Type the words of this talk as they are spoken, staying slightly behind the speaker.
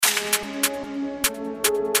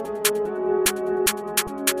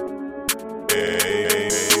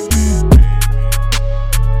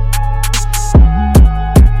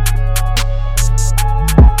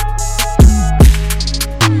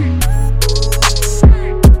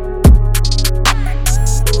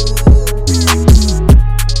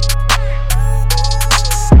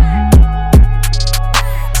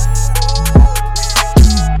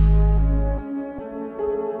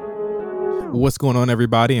going on,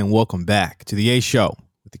 everybody, and welcome back to the A Show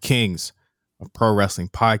with the Kings of Pro Wrestling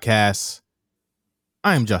Podcasts.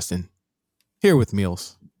 I am Justin, here with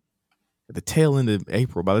Meelz. At the tail end of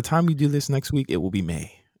April, by the time we do this next week, it will be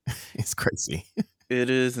May. It's crazy. It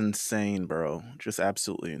is insane, bro. Just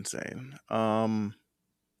absolutely insane.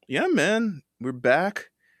 Yeah, man, we're back.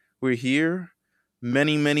 We're here.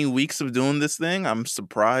 Many weeks of doing this thing. I'm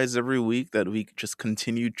surprised every week that we just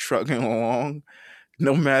continue trucking along,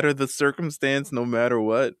 no matter the circumstance, no matter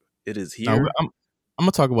what. It is here. Now, I'm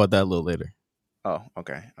gonna talk about that a little later. Oh,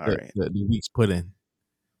 okay. All right. The weeks put in.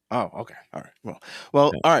 Oh, okay. All right.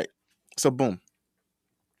 Well, all right. So, boom.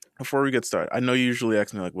 Before we get started, I know you usually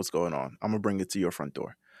ask me, like, what's going on. I'm going to bring it to your front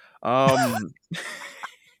door. No.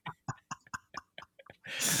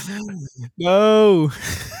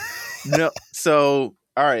 So,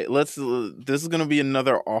 all right, this is going to be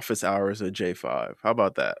another office hours at J5. How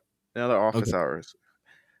about that? Another office hours.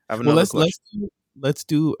 I have another question. Let's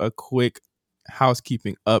do a quick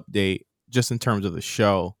housekeeping update just in terms of the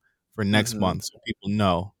show for next month, so people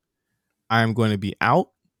know I am going to be out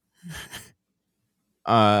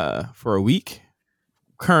for a week,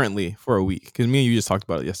 currently for a week, because me and you just talked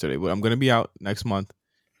about it yesterday, but I'm going to be out next month.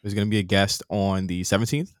 There's going to be a guest on the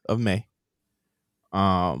 17th of May.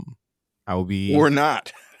 I will be, or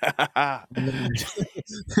not.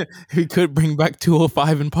 We could bring back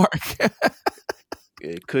 205 in Park.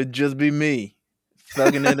 It could just be me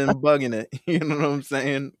thugging it and bugging it. You know what I'm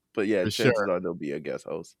saying? But yeah, chances are there'll be a guest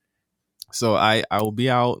host. So I will be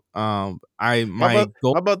out. How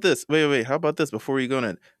about this? Wait. How about this before you go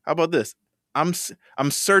in? How about this? I'm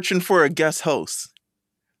searching for a guest host.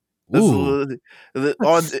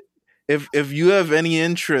 If you have any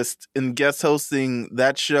interest in guest hosting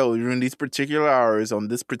that show during these particular hours on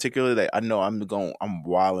this particular day, I know I'm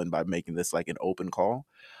wilding by making this like an open call.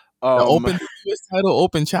 Open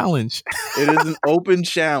challenge. It is an open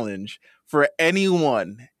challenge for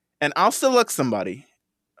anyone, and I'll select somebody.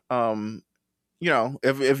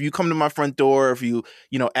 If you come to my front door, if you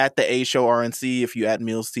at the A Show RNC, if you at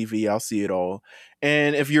Meelz TV, I'll see it all.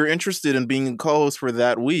 And if you're interested in being a co-host for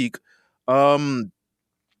that week,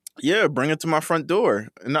 yeah, bring it to my front door,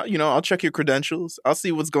 and I'll check your credentials. I'll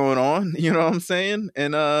see what's going on. You know what I'm saying,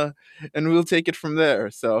 and we'll take it from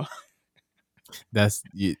there. So that's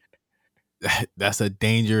a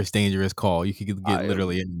dangerous call. You could get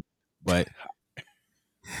literally in, but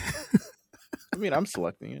I mean, I'm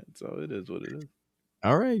selecting it, so it is what it is.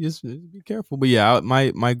 All right, just be careful. But yeah,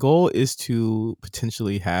 my goal is to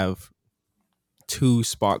potentially have 2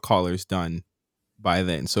 spot callers done by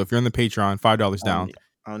then. So if you're on the Patreon, $5 down.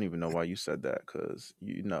 I don't even know why you said that, because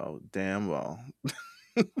you know damn well.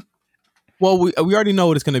 Well, we already know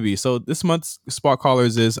what it's going to be. So this month's spot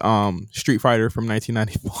callers is Street Fighter from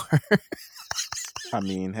 1994. I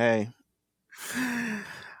mean, hey.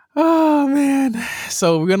 Oh man.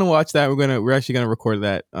 So we're gonna watch that. We're actually gonna record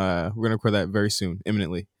that. We're gonna record that very soon,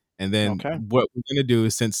 imminently. And then what we're gonna do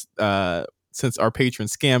is, since our patron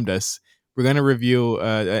scammed us, we're gonna review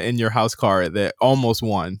In Your House car that almost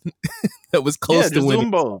won. That was close to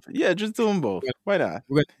winning. Just do them both. Why not?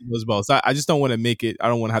 We're gonna do those both. So I just don't want to make it. I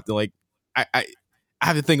don't want to have to I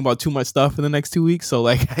have to think about too much stuff in the next 2 weeks. So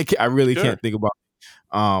I really can't think about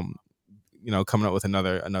coming up with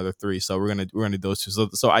another 3. So we're gonna do those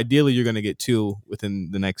 2. So ideally you're gonna get 2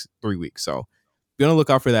 within the next 3 weeks. So be on the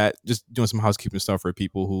lookout for that. Just doing some housekeeping stuff for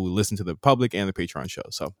people who listen to the public and the Patreon show.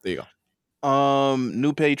 So there you go.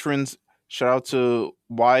 New patrons, shout out to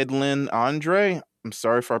Wideline Andre. I'm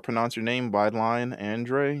sorry if I pronounce your name, Wideline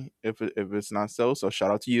Andre, if it's not so. So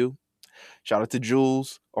shout out to you. Shout out to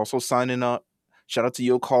Jules, also signing up. Shout out to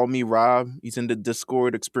Yo Call Me Rob. He's in the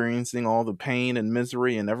Discord experiencing all the pain and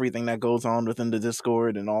misery and everything that goes on within the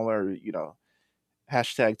Discord and all our,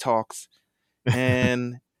 hashtag talks.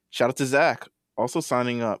 And shout out to Zach, also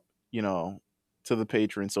signing up, to the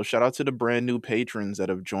patrons. So shout out to the brand new patrons that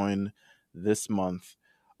have joined this month.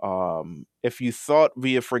 If you thought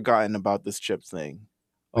we have forgotten about this chip thing,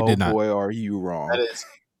 did not. Boy, are you wrong.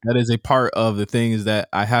 That is a part of the things that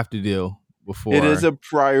I have to do before. It is a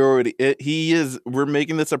priority. We're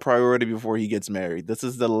making this a priority before he gets married. This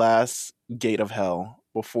is the last gate of hell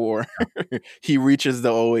before he reaches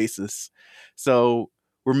the oasis. So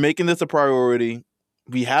we're making this a priority.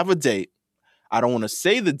 We have a date. I don't want to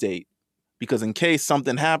say the date, because in case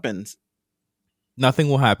something happens, nothing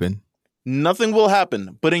will happen.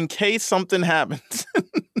 But in case something happens,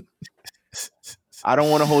 I don't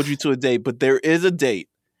want to hold you to a date, but there is a date,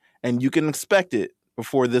 and you can expect it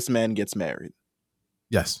before this man gets married.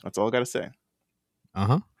 Yes. That's all I got to say.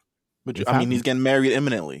 Uh-huh. But he's getting married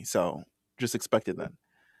imminently, so just expect it then.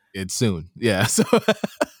 It's soon. Yeah. So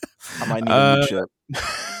I might need a new chip.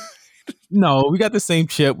 No, we got the same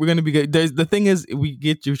chip. We're gonna be good. The thing is,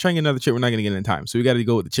 you're trying to get another chip. We're not gonna get it in time, so we got to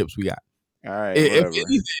go with the chips we got. All right, whatever.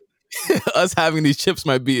 Us having these chips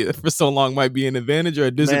might be for so long might be an advantage or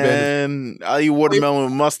a disadvantage. Man, I'll eat watermelon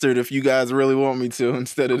with mustard if you guys really want me to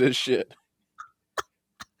instead of this shit.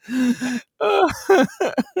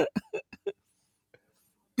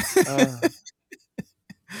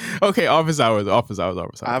 Okay, office hours.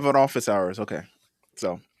 I have an office hours. Okay,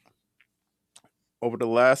 so over the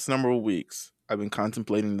last number of weeks, I've been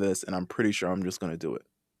contemplating this, and I'm pretty sure I'm just going to do it.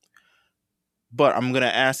 But I'm going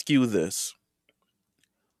to ask you this.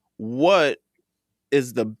 What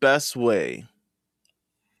is the best way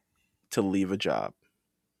to leave a job?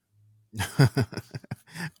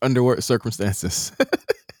 Under what circumstances?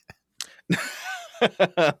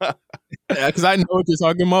 Because I know what you're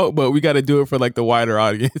talking about, but we got to do it for like the wider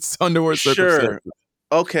audience. Under what circumstances?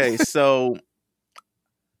 Okay, so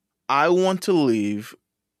I want to leave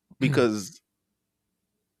because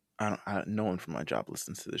no one from my job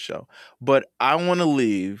listens to the show, but I want to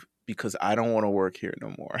leave because I don't want to work here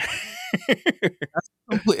no more.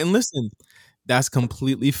 And listen, that's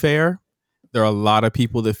completely fair. There are a lot of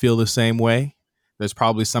people that feel the same way. There's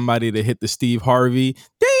probably somebody that hit the Steve Harvey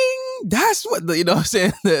ding. That's what you know what I'm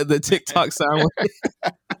saying, the TikTok sound.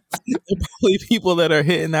 Probably people that are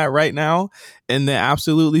hitting that right now, and they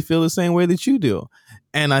absolutely feel the same way that you do.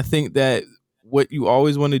 And I think that what you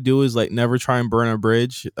always want to do is like never try and burn a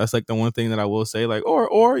bridge. That's like the one thing that I will say. Like,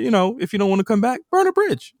 or you know, if you don't want to come back, burn a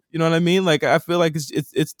bridge. You know what I mean? Like, I feel like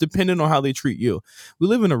it's dependent on how they treat you. We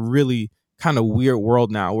live in a really kind of weird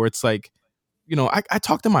world now where it's like, you know, I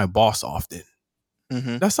talk to my boss often.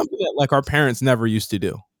 Mm-hmm. That's something that like our parents never used to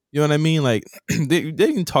do. You know what I mean? Like they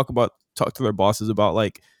can talk to their bosses about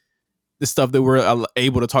like the stuff that we're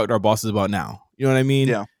able to talk to our bosses about now. You know what I mean?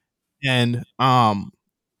 Yeah. And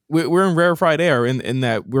we're in rarefied air in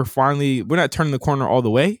that we're not turning the corner all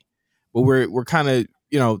the way, but we're kind of,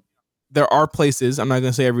 you know, there are places, I'm not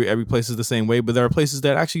going to say every place is the same way, but there are places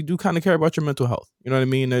that actually do kind of care about your mental health. You know what I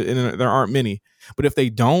mean? And there aren't many. But if they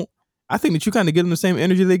don't, I think that you kind of give them the same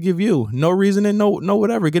energy they give you. No reason and no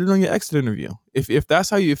whatever. Get it on your exit interview. If that's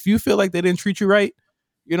how if you feel like they didn't treat you right,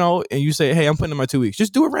 you know, and you say, hey, I'm putting in my 2 weeks,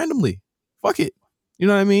 just do it randomly. Fuck it. You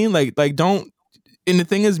know what I mean? Like don't. And the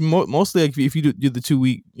thing is, mostly like if you do the 2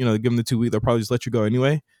 week, you know, give them the 2 week, they'll probably just let you go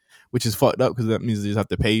anyway, which is fucked up because that means they just have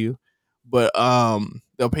to pay you. But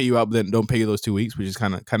they'll pay you out, but then don't pay you those 2 weeks, which is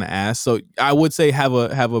kind of ass. So I would say have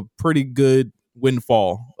a pretty good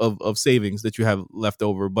windfall of savings that you have left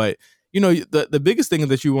over. But you know, the biggest thing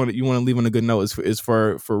that you want to leave on a good note is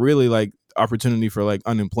for really like opportunity for like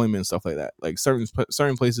unemployment and stuff like that. Like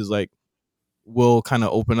certain places like will kind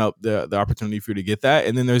of open up the opportunity for you to get that.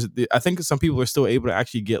 And then I think some people are still able to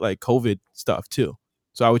actually get like COVID stuff too.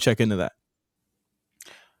 So I would check into that.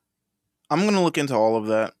 I'm going to look into all of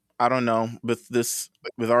that. I don't know with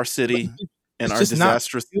our city and our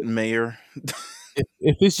disastrous mayor.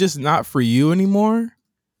 if it's just not for you anymore,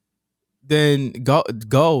 then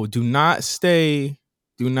go. Do not stay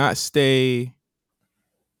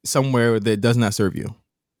somewhere that does not serve you.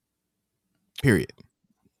 Period.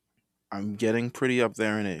 I'm getting pretty up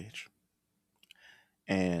there in age.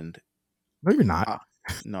 And no, you're not.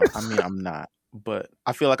 No, I mean I'm not. But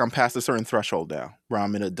I feel like I'm past a certain threshold now where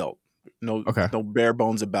I'm an adult. No bare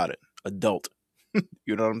bones about it. Adult.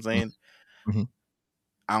 You know what I'm saying? Mm-hmm.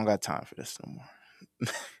 I don't got time for this no more.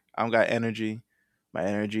 I don't got energy. My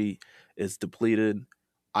energy is depleted.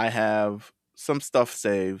 I have some stuff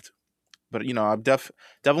saved, but you know, I've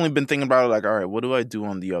definitely been thinking about it. Like, all right, what do I do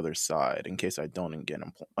on the other side in case I don't get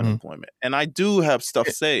unemployment? And I do have stuff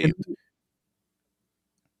saved.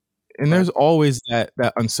 And there's always that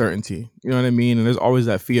uncertainty. You know what I mean? And there's always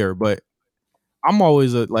that fear. But I'm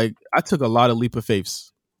always I took a lot of leap of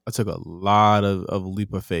faiths. I took a lot of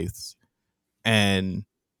leap of faiths. And,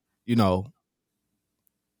 you know,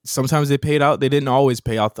 sometimes they paid out. They didn't always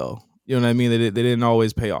pay out though. You know what I mean? They didn't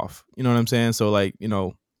always pay off. You know what I'm saying? So like, you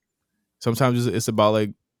know, sometimes it's about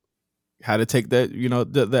like how to take that, you know,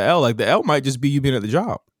 the L. Like the L might just be you being at the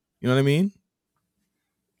job. You know what I mean?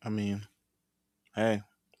 I mean, hey,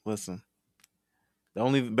 listen. The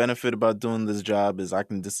only benefit about doing this job is I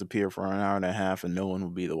can disappear for an hour and a half and no one will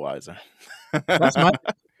be the wiser. That's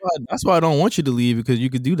why I don't want you to leave, because you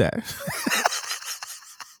could do that.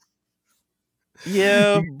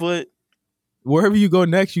 Yeah, but wherever you go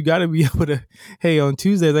next, you got to be able to, hey, on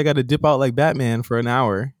Tuesdays, I got to dip out like Batman for an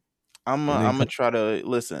hour. I'm going to try to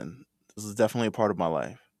listen. This is definitely a part of my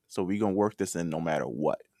life. So we're going to work this in no matter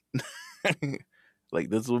what. Like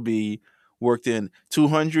this will be worked in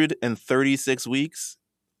 236 weeks.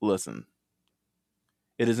 Listen,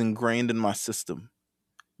 It is ingrained in my system.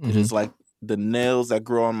 It is like the nails that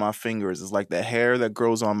grow on my fingers. It's like the hair that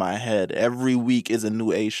grows on my head. Every week is a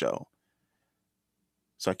new A show.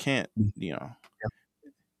 So I can't,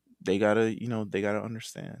 they gotta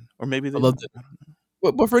understand. Or maybe they don't. I don't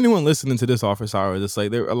know. But for anyone listening to this office hours, it's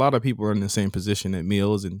like a lot of people are in the same position at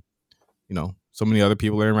Meelz, and so many other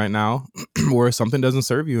people are in right now where something doesn't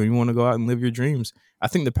serve you and you want to go out and live your dreams. I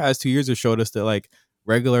think the past 2 years have showed us that like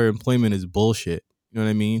regular employment is bullshit. You know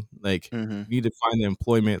what I mean? Like you need to find the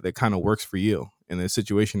employment that kind of works for you and the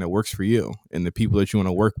situation that works for you and the people that you want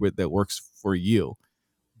to work with that works for you.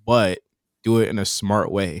 But do it in a smart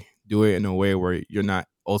way. Do it in a way where you're not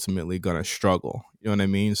ultimately going to struggle. You know what I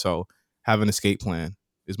mean? So have an escape plan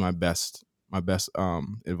is my best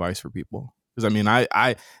advice for people. Because I mean,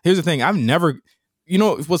 I here's the thing. I've never,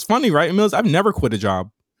 what's funny, right, Meelz? I've never quit a job.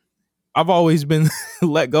 I've always been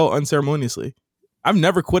let go unceremoniously. I've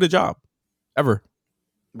never quit a job, ever.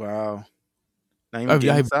 Wow. Not even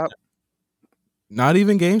GameStop? Not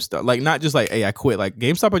even GameStop. Like, not just like, hey, I quit. Like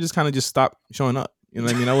GameStop, I just kind of just stopped showing up. You know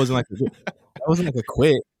what I mean? I wasn't like a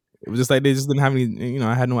quit. It was just like they just didn't have any.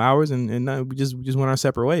 I had no hours, and we just went our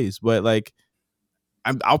separate ways. But like,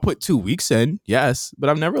 I'll put 2 weeks in, yes, but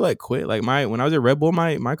I've never like quit. Like when I was at Red Bull,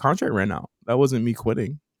 my contract ran out. That wasn't me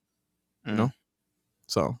quitting.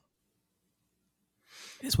 So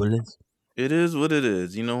it's what it is. It is what it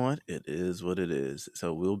is. You know what? It is what it is.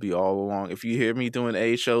 So we'll be all along. If you hear me doing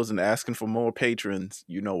A shows and asking for more patrons,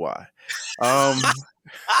 you know why.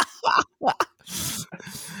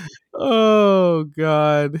 Oh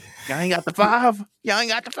God. Y'all ain't got the 5. Y'all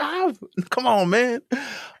ain't got the 5. Come on, man.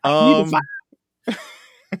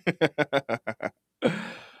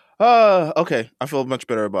 Okay. I feel much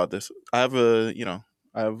better about this. I have I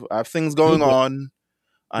have things going on.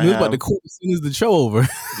 You're about to quit as soon as the show over.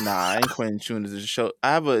 Nah, I ain't quitting as soon as the show.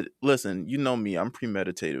 Listen, you know me, I'm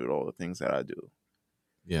premeditated with all the things that I do.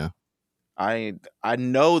 Yeah. I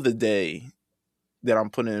know the day that I'm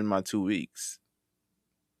putting in my 2 weeks.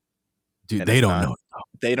 Dude, they don't know.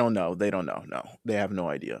 They don't know. No, they have no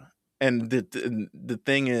idea. And the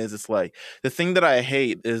thing is, it's like, the thing that I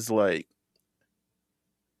hate is like,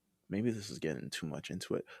 maybe this is getting too much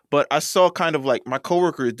into it, but I saw kind of like my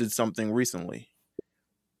coworker did something recently.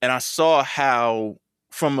 And I saw how,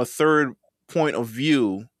 from a third point of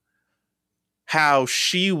view, how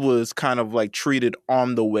she was kind of like treated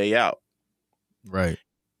on the way out. Right.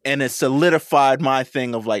 And it solidified my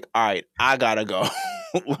thing of like, all right, I gotta go.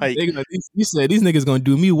 Like, you said these niggas gonna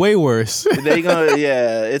do me way worse.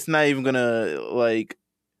 It's not even gonna like.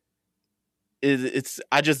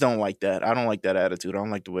 I just don't like that. I don't like that attitude. I don't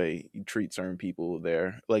like the way you treat certain people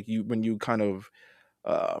there. Like when you kind of,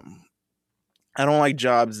 I don't like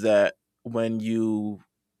jobs that when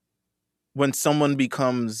someone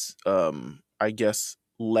becomes, I guess,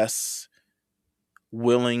 less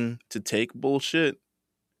willing to take bullshit,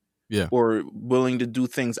 or willing to do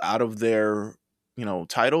things out of their,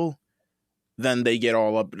 title, then they get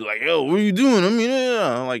all up like, yo, what are you doing? I mean,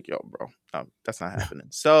 I'm like, yo, bro, that's not happening.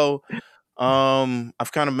 So,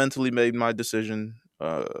 I've kind of mentally made my decision,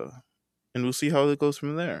 and we'll see how it goes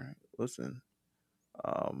from there. Listen,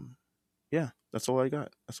 yeah, that's all I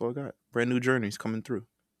got. Brand new journeys coming through.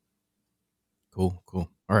 Cool. All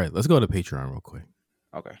right, let's go to Patreon real quick.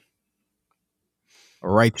 Okay.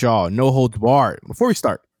 All right, y'all. No holds barred. Before we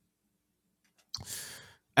start,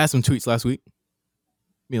 I had some tweets last week.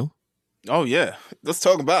 Meal. Oh yeah, let's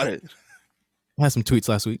talk about it. I had some tweets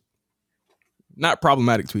last week. Not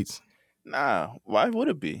problematic tweets. Nah, why would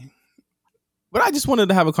it be? But I just wanted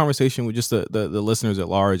to have a conversation with just the listeners at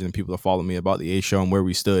large and people that follow me about the A show and where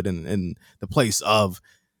we stood and the place of,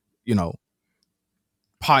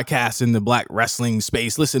 podcasts in the Black wrestling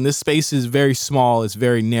space. Listen, this space is very small. It's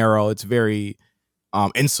very narrow. It's very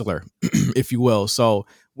insular, if you will. So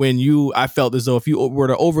I felt as though if you were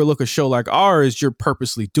to overlook a show like ours, you're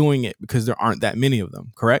purposely doing it because there aren't that many of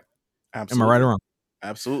them. Correct? Absolutely. Am I right or wrong?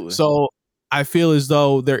 Absolutely. So I feel as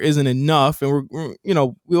though there isn't enough, and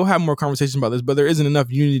we'll have more conversations about this, but there isn't enough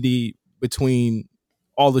unity between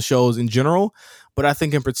all the shows in general. But I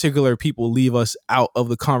think in particular, people leave us out of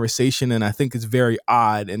the conversation, and I think it's very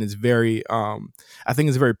odd, and it's very, I think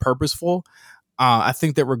it's very purposeful. I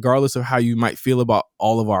think that regardless of how you might feel about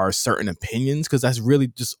all of our certain opinions, because that's really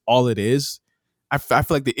just all it is, I feel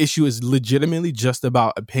like the issue is legitimately just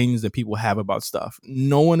about opinions that people have about stuff.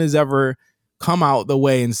 No one has ever come out the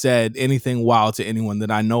way and said anything wild to anyone that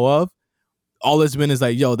I know of. All it's been is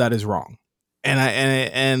like, yo, that is wrong. And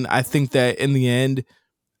I think that in the end,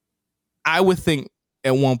 I would think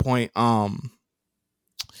at one point that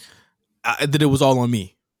it was all on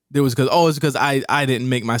me. There was it's because I didn't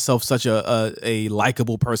make myself such a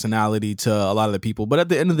likable personality to a lot of the people. But at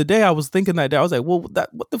the end of the day, I was thinking that day, I was like, well,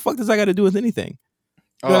 what the fuck does that got to do with anything?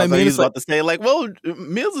 You know what I mean? He's about to say like, well,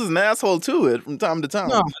 Meelz is an asshole to it from time to time.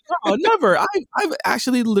 No, never. I've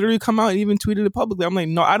actually literally come out and even tweeted it publicly. I'm like,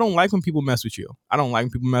 no, I don't like when people mess with you. I don't like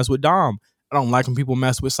when people mess with Dom. I don't like when people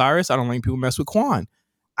mess with Cyrus. I don't like when people mess with Quan.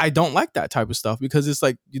 I don't like that type of stuff because it's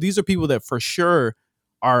like these are people that for sure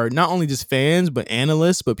are not only just fans but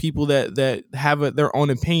analysts, but people that have their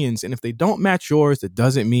own opinions. And if they don't match yours, that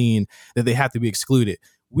doesn't mean that they have to be excluded.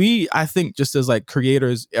 I think, just as like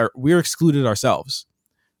creators, we're excluded ourselves.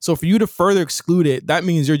 So for you to further exclude it, that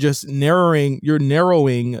means you're just narrowing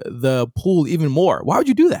the pool even more. Why would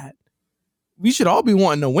you do that? We should all be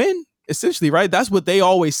wanting to win, essentially, right? That's what they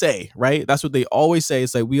always say, right? That's what they always say.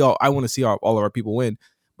 It's like I want to see all of our people win.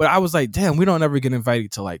 But I was like, damn, we don't ever get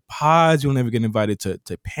invited to like pods. We don't ever get invited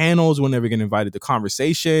to panels. We don't ever get invited to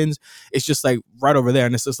conversations. It's just like right over there.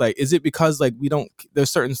 And it's just like, is it because like there's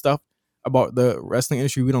certain stuff about the wrestling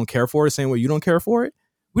industry we don't care for the same way you don't care for it?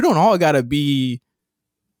 We don't all got to be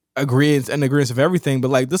agreements of everything, but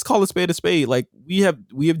like let's call a spade a spade. Like we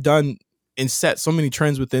have done and set so many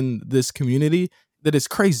trends within this community that it's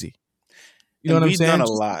crazy. You know what I'm saying? We've done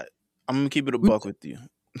a lot. I'm gonna keep it a buck with you.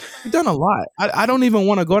 We've done a lot. I don't even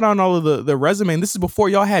want to go down all of the resume. And this is before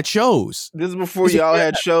y'all had shows. This is before y'all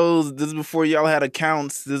had shows. This is before y'all had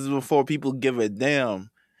accounts. This is before people give a damn.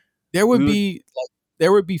 There would be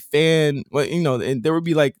fan, well, you know, and there would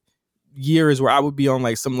be like years where I would be on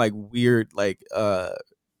like some like weird like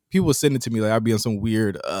people would send it to me like I'd be on some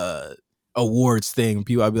weird awards thing. I'd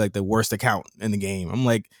be like the worst account in the game. I'm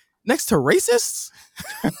like, next to racists?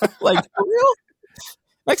 Like for real?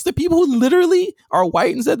 Next to people who literally are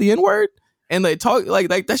white and said the N-word? And they talk like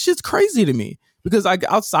that shit's crazy to me. Because like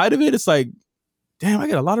outside of it, it's like, damn, I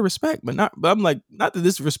get a lot of respect. But I'm like, not that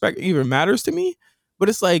this respect even matters to me, but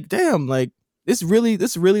it's like, damn, like this really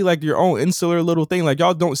like your own insular little thing. Like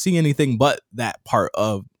y'all don't see anything but that part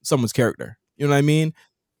of someone's character. You know what I mean?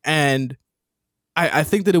 And I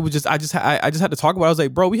think that it was just I just had to talk about it. I was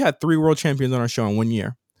like, bro, we had 3 world champions on our show in 1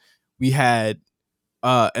 year. We had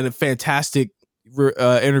a fantastic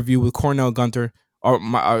interview with Cornell Gunter,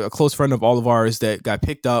 a close friend of all of ours that got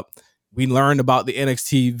picked up. We learned about the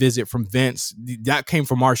NXT visit from Vince. That came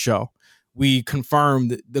from our show. We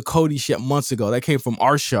confirmed the Cody shit months ago. That came from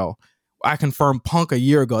our show. I confirmed Punk a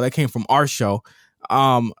year ago. That came from our show.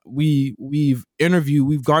 We've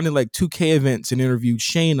gone to like 2K events and interviewed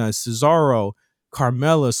Shayna, Cesaro,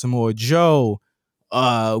 Carmella, Samoa Joe.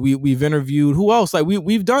 We've interviewed who else? Like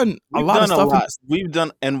we've done a lot of stuff. We've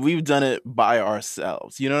done it by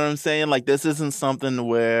ourselves. You know what I'm saying? Like this isn't something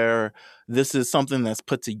where this is something that's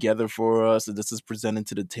put together for us. This is presented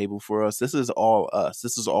to the table for us. This is all us.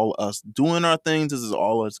 This is all us doing our things. This is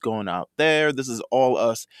all us going out there. This is all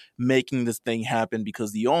us making this thing happen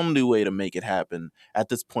because the only way to make it happen at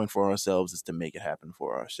this point for ourselves is to make it happen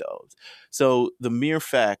for ourselves. So the mere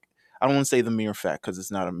fact, I don't want to say the mere fact because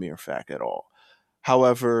it's not a mere fact at all.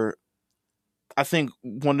 However, I think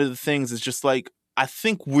one of the things is just like, I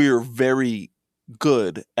think we're very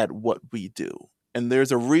good at what we do. And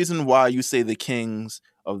there's a reason why you say the kings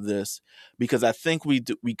of this, because I think we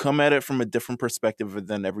come at it from a different perspective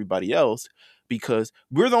than everybody else, because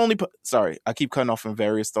we're the only, sorry, I keep cutting off in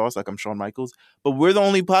various thoughts like I'm Shawn Michaels, but we're the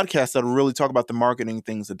only podcast that'll really talk about the marketing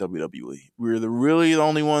things at WWE. We're really the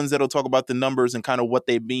only ones that'll talk about the numbers and kind of what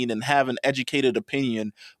they mean and have an educated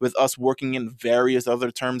opinion with us working in various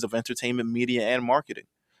other terms of entertainment, media, and marketing.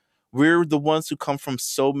 We're the ones who come from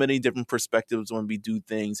so many different perspectives when we do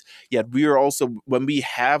things. Yet we are also, when we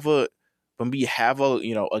have a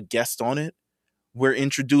a guest on it, we're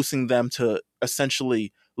introducing them to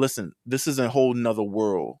essentially, listen, this is a whole nother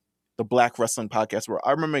world. The Black Wrestling Podcast, where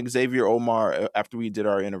I remember Xavier Omar, after we did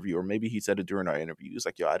our interview, or maybe he said it during our interview, he was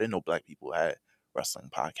like, yo, I didn't know Black people had wrestling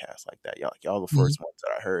podcasts like that. Y'all the first ones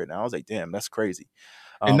that I heard. And I was like, damn, that's crazy.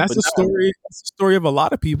 And that's the story. That's the story of a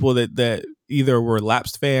lot of people that either were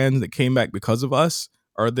lapsed fans that came back because of us,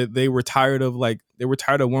 or that they were tired of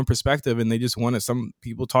one perspective and they just wanted some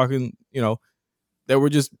people talking, that were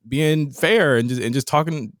just being fair and just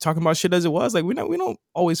talking about shit as it was. Like we don't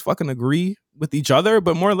always fucking agree with each other,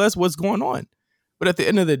 but more or less what's going on. But at the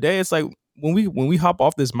end of the day, it's like when we hop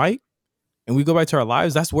off this mic and we go back to our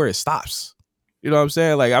lives, that's where it stops. You know what I'm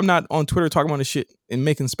saying? Like I'm not on Twitter talking about this shit and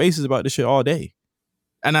making spaces about this shit all day.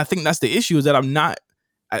 And I think that's the issue, is that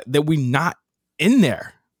we're not in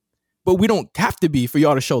there, but we don't have to be for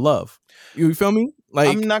y'all to show love. You feel me? Like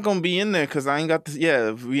I'm not going to be in there because I ain't got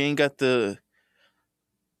the, we ain't got the,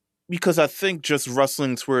 because I think just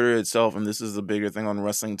wrestling Twitter itself, and this is the bigger thing on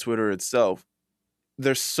wrestling Twitter itself,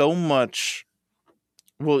 there's so much.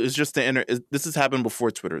 Well, it's just this has happened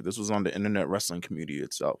before Twitter. This was on the internet wrestling community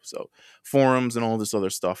itself. So forums and all this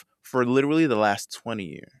other stuff for literally the last 20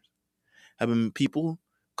 years have been people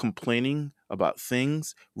complaining about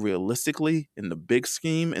things realistically in the big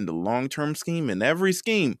scheme, in the long-term scheme, in every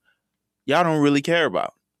scheme y'all don't really care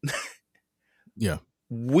about. Yeah.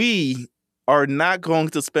 We are not going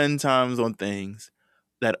to spend times on things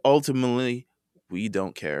that ultimately we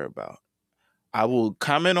don't care about. I will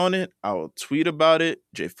comment on it. I will tweet about it.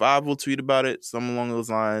 J5 will tweet about it, something along those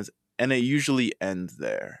lines, and it usually ends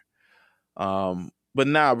there. But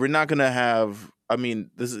now we're not gonna have. I mean,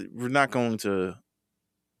 we're not going to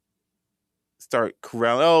start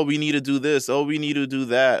corralling. Oh, we need to do this. Oh, we need to do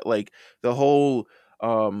that. Like the whole.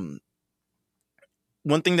 One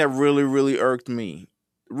thing that really irked me,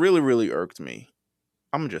 irked me.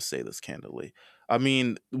 I'm gonna just say this candidly. I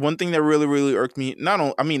mean, one thing that really irked me,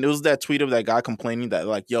 it was that tweet of that guy complaining that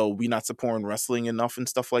like, yo, we not supporting wrestling enough and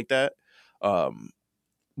stuff like that. But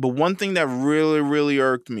one thing that really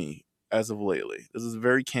irked me as of lately, this is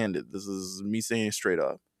very candid, this is me saying it straight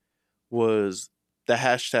up, was the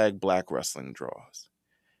hashtag Black Wrestling Draws.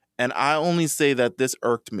 And I only say that this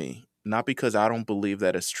irked me, not because I don't believe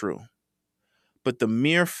that it's true, but the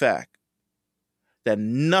mere fact that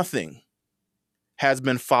nothing has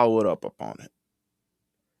been followed up upon it.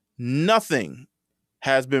 Nothing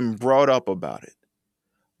has been brought up about it.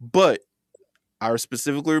 But I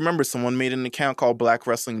specifically remember someone made an account called Black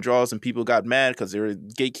Wrestling Draws and people got mad because they were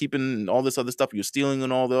gatekeeping and all this other stuff. You're stealing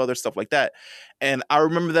and all the other stuff like that. And I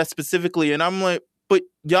remember that specifically. And I'm like, but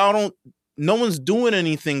no one's doing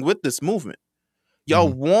anything with this movement.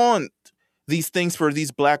 Y'all want these things for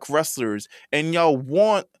these black wrestlers and y'all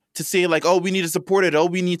want to say like, oh, we need to support it. Oh,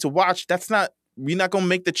 we need to watch. We're not going to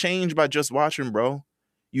make the change by just watching, bro.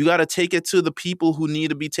 You got to take it to the people who need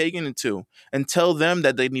to be taken it to and tell them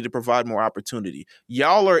that they need to provide more opportunity.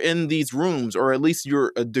 Y'all are in these rooms, or at least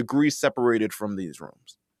you're a degree separated from these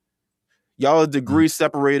rooms. Y'all a degree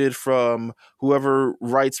separated from whoever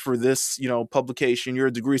writes for this, publication. You're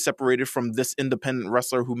a degree separated from this independent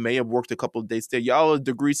wrestler who may have worked a couple of days there. Y'all a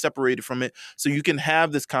degree separated from it so you can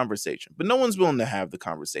have this conversation. But no one's willing to have the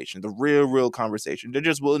conversation, the real conversation. They're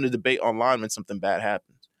just willing to debate online when something bad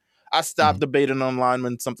happens. I stopped debating online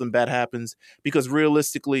when something bad happens because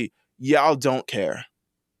realistically, y'all don't care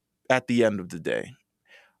at the end of the day.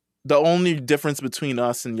 The only difference between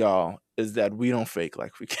us and y'all is that we don't fake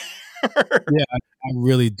like we care. Yeah, I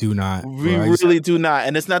really do not. We really do not.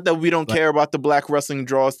 And it's not that we don't care about the Black Wrestling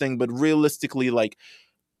Draws thing, but realistically, like,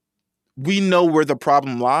 we know where the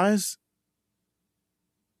problem lies.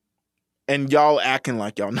 And y'all acting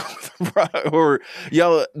like y'all know, or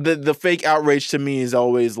y'all, the fake outrage to me is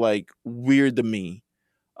always like weird to me.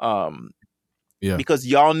 Because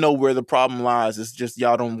y'all know where the problem lies. It's just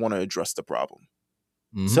y'all don't want to address the problem.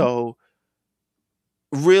 So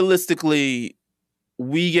realistically,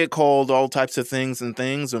 we get called all types of things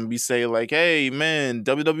and we say like, hey man,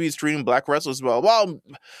 WWE's treating black wrestlers well. Well,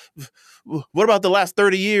 what about the last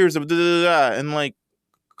 30 years of and like,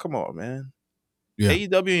 come on, man. Yeah.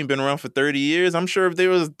 AEW ain't been around for 30 years. I'm sure if they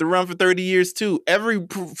was around for 30 years too, every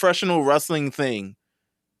professional wrestling thing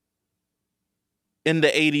in the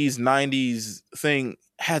 80s, 90s thing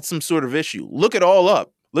had some sort of issue. Look at All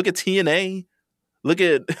Up. Look at TNA. Look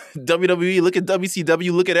at WWE. Look at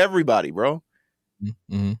WCW. Look at everybody, bro.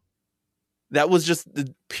 That was just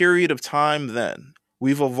the period of time then.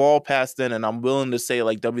 We've evolved past then, and I'm willing to say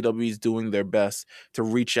like WWE is doing their best to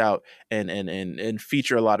reach out and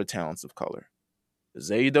feature a lot of talents of color. Does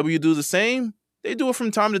AEW do the same? They do it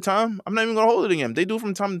from time to time. I'm not even going to hold it again. They do it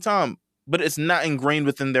from time to time, but it's not ingrained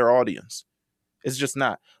within their audience. It's just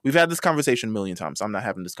not. We've had this conversation a million times. I'm not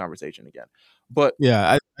having this conversation again. But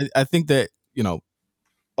yeah, I think that,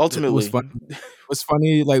 ultimately, what's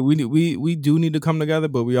funny, like we do need to come together,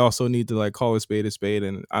 but we also need to like call a spade.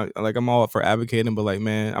 And I'm all for advocating, but like,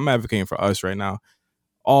 man, I'm advocating for us right now.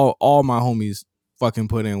 All my homies fucking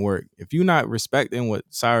put in work. If you're not respecting what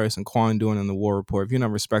Cyrus and Quan doing in the War Report, if you're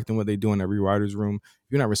not respecting what they do in every writer's room,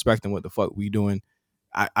 if you're not respecting what the fuck we doing,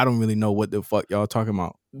 I don't really know what the fuck y'all talking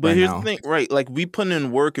about. But here's the thing, right? Like, we putting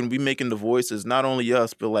in work and we making the voices, not only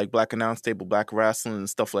us, but like Black Announce Table, Black Wrestling and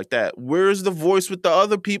stuff like that. Where's the voice with the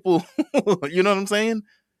other people? You know what I'm saying?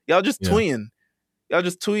 Y'all just tweeting. Y'all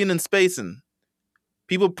just tweeting and spacing.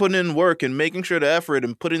 People putting in work and making sure the effort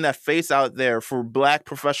and putting that face out there for black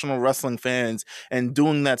professional wrestling fans and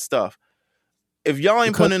doing that stuff. If y'all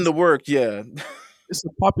ain't putting in the work, it's a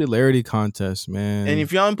popularity contest, man. And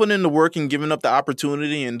if y'all ain't putting in the work and giving up the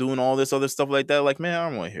opportunity and doing all this other stuff like that, like, man, I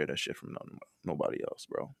don't want to hear that shit from nobody else,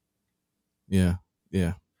 bro. Yeah.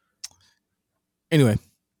 Anyway,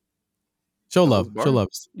 show love.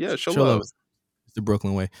 Yeah, show Show love. love. It's the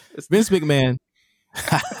Brooklyn way. Vince McMahon.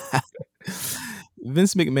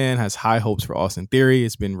 Vince McMahon has high hopes for Austin Theory.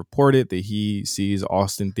 It's been reported that he sees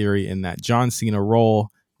Austin Theory in that John Cena role,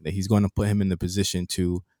 that he's going to put him in the position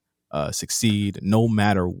to succeed no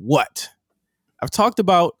matter what. I talked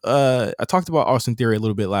about Austin Theory a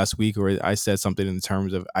little bit last week, where I said something in the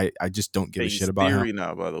terms of I just don't give a shit about Theory him.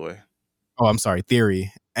 now, by the way. Oh, I'm sorry,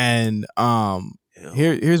 Theory. And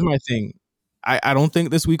here's my thing. I don't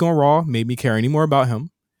think this week on Raw made me care any more about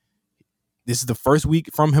him. This is the first week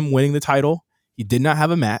from him winning the title. He did not have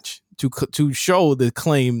a match to show the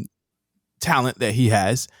claim talent that he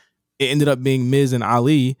has. It ended up being Miz and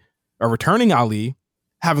Ali, or returning Ali,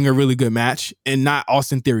 having a really good match, and not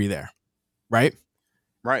Austin Theory there. Right?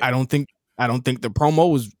 Right. I don't think the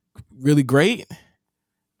promo was really great.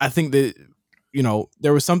 I think that, you know,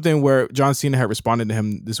 there was something where John Cena had responded to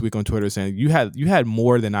him this week on Twitter saying, you had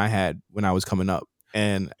more than I had when I was coming up.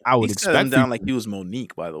 And I would expect him down like he was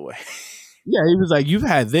Monique, by the way. Yeah, he was like, you've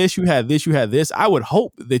had this, you had this, you had this. I would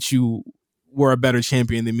hope that you were a better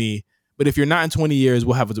champion than me. But if you're not in 20 years,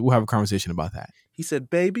 we'll have a conversation about that. He said,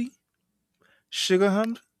 baby, sugar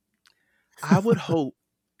hump, I would hope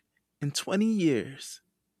in 20 years,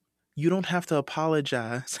 you don't have to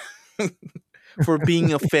apologize for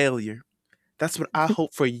being a failure. That's what I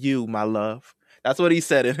hope for you, my love. That's what he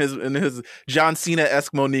said in his John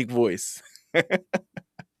Cena-esque Monique voice.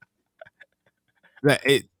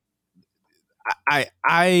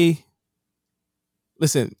 I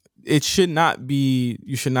listen, it should not be,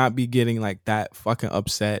 you should not be getting like that fucking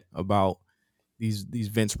upset about these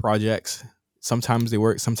Vince projects. Sometimes they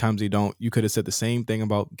work, sometimes they don't. You could have said the same thing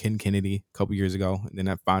about Ken Kennedy a couple years ago, and then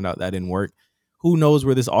I found out that didn't work. Who knows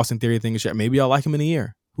where this Austin Theory thing is? Maybe I'll like him in a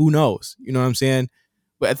year. Who knows? You know what I'm saying?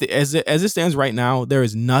 But as it stands right now, there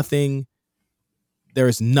is nothing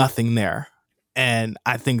there. And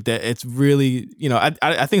I think that it's really, you know,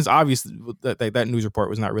 I think it's obvious that news report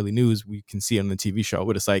was not really news. We can see it on the TV show,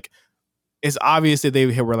 but it's like, it's obvious that they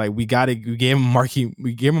were like, we gave him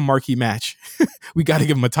a marquee match. We got to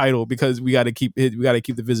give him a title because we got to keep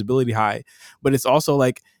the visibility high. But it's also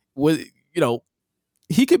like,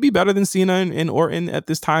 he could be better than Cena and Orton at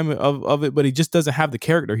this time of it, but he just doesn't have the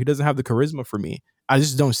character. He doesn't have the charisma for me. I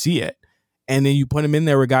just don't see it. And then you put him in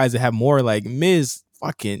there with guys that have more, like Miz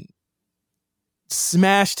fucking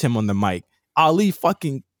smashed him on the mic. Ali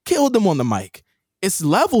fucking killed him on the mic. It's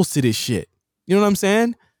levels to this shit. You know what I'm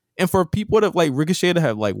saying? And for people that like Ricochet to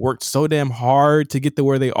have like worked so damn hard to get to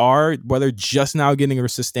where they are, where they're just now getting a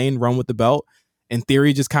sustained run with the belt, and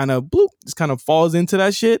Theory just kind of falls into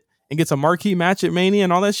that shit and gets a marquee match at Mania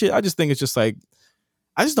and all that shit. I just think it's just like,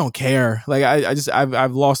 I just don't care. Like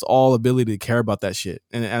I've lost all ability to care about that shit,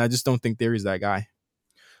 and I just don't think Theory's that guy.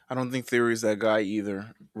 I don't think Theory's that guy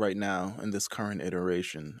either right now in this current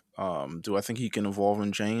iteration. Do I think he can evolve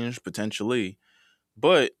and change? Potentially.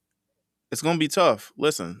 But it's going to be tough.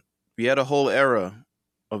 Listen, we had a whole era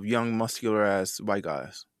of young, muscular-ass white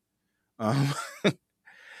guys. It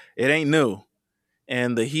ain't new.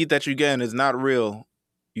 And the heat that you're getting is not real.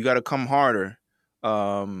 You got to come harder.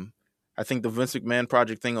 I think the Vince McMahon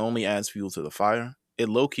project thing only adds fuel to the fire. It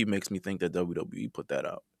low-key makes me think that WWE put that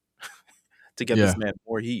out to get this man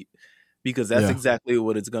more heat, because that's exactly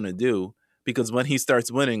what it's going to do. Because when he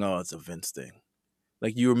starts winning, it's a Vince thing.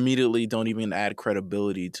 Like, you immediately don't even add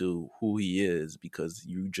credibility to who he is because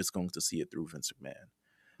you're just going to see it through Vince McMahon.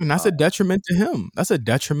 And that's a detriment to him.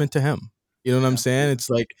 You know what I'm saying? It's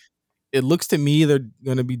like, it looks to me they're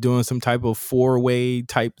going to be doing some type of 4-way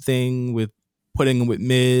type thing with putting him with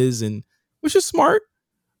Miz, and which is smart,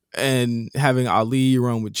 and having Ali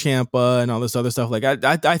run with Ciampa and all this other stuff. Like,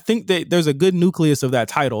 I think that there's a good nucleus of that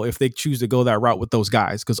title if they choose to go that route with those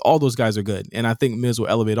guys, because all those guys are good, and I think Miz will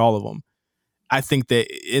elevate all of them. I think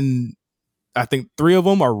 3 of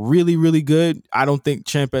them are really, really good. I don't think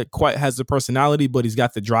Ciampa quite has the personality, but he's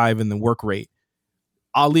got the drive and the work rate.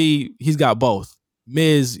 Ali, he's got both.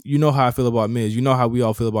 Miz, you know how I feel about Miz. You know how we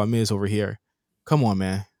all feel about Miz over here. Come on,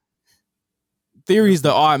 man. Theory's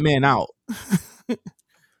the odd man out.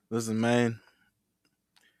 Listen, man.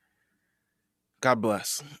 God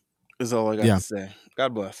bless. Is all I got to say.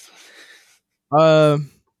 God bless. A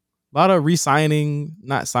lot of re-signing,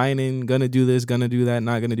 not signing, gonna do this, gonna do that,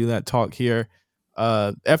 not gonna do that talk here.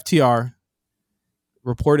 FTR,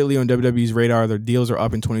 reportedly on WWE's radar, their deals are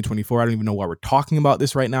up in 2024. I don't even know why we're talking about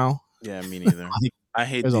this right now. Yeah, me neither. I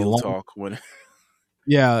hate deal talk.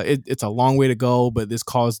 It's a long way to go, but this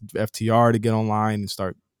caused FTR to get online and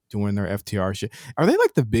start doing their FTR shit. Are they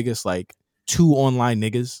like the biggest like 2 online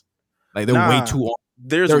niggas? Like they're way too on.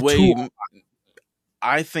 There's way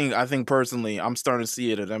I think personally, I'm starting to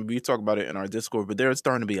see it, and we talk about it in our Discord. But there's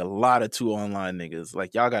starting to be a lot of 2 online niggas.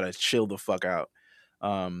 Like y'all gotta chill the fuck out.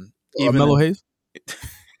 Even Mellow in Hayes.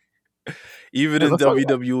 even Yeah, in let's talk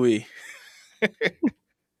about WWE,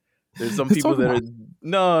 there's some let's people talk that about are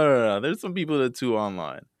no. There's some people that are 2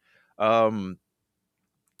 online. Um,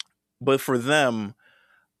 but for them,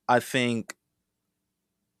 I think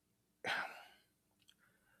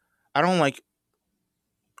I don't like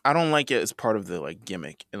I don't like it as part of the like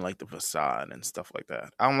gimmick and like the facade and stuff like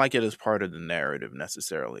that. I don't like it as part of the narrative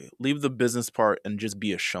necessarily. Leave the business part and just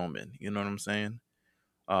be a showman. You know what I'm saying?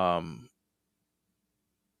 Um,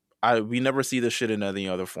 we never see this shit in any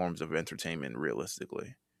other forms of entertainment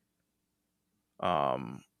realistically.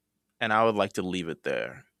 Um, and I would like to leave it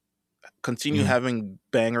there. Continue Mhm. having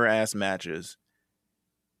banger ass matches.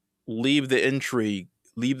 Leave the intrigue.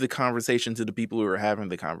 Leave the conversation to the people who are having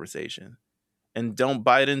the conversation, and don't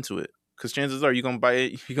bite into it. Because chances are you're gonna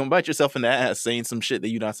bite yourself in the ass saying some shit that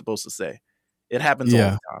you're not supposed to say. It happens all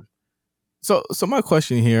Yeah. the time. So my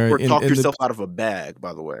question here Or in talk in the yourself out of a bag,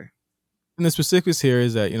 by the way. in the specifics here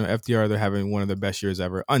is that FTR, they're having one of their best years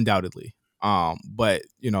ever, undoubtedly. But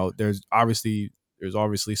there's obviously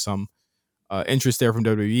some interest there from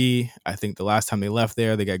WWE. I think the last time they left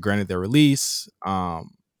there, they got granted their release. And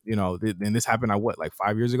this happened what, like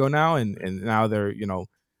 5 years ago now, and now they're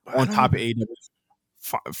I on don't top of even.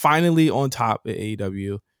 AEW, finally on top of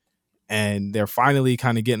AEW, and they're finally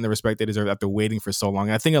kind of getting the respect they deserve after waiting for so long.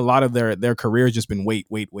 And I think a lot of their career has just been wait,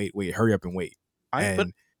 hurry up and wait. I but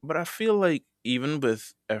And but I feel like even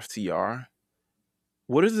with FTR,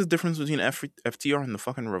 what is the difference between FTR and the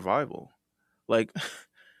fucking Revival? Like,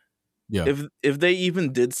 yeah, if they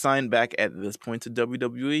even did sign back at this point to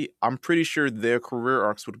WWE, I'm pretty sure their career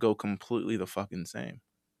arcs would go completely the fucking same.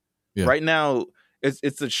 yeah, Right now,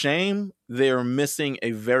 it's a shame they're missing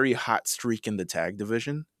a very hot streak in the tag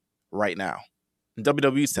division right now, in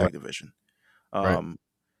WWE's right, tag division. right. Um,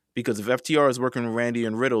 because if FTR is working with Randy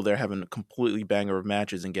and Riddle, they're having a completely banger of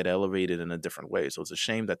matches and get elevated in a different way. So it's a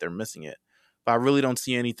shame that they're missing it. But I really don't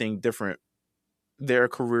see anything different. Their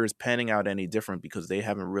careers panning out any different because they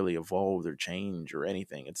haven't really evolved or changed or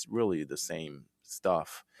anything. It's really the same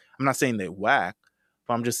stuff. I'm not saying they whack,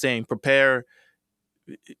 but I'm just saying prepare.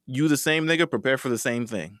 You the same nigga, prepare for the same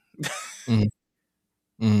thing. Mm-hmm.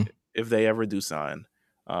 Mm-hmm. If they ever do sign.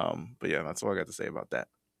 But yeah, that's all I got to say about that.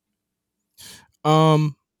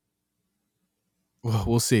 Well,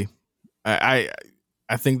 we'll see. I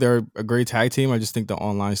think they're a great tag team. I just think the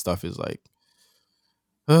online stuff is like,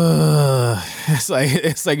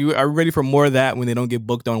 it's like you are ready for more of that when they don't get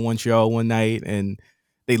booked on one show one night and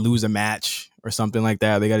they lose a match or something like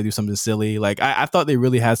that. They got to do something silly. Like I thought they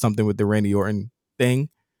really had something with the Randy Orton thing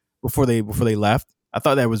before they left. I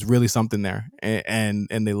thought that was really something there, and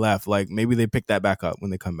they left. Like maybe they pick that back up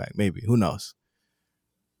when they come back. Maybe, who knows?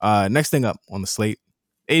 Next thing up on the slate,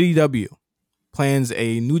 AEW plans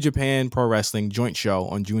a New Japan Pro Wrestling joint show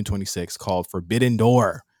on June 26th called Forbidden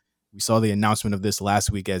Door. We saw the announcement of this last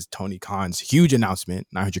week as Tony Khan's huge announcement,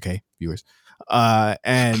 900K viewers.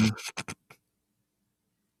 And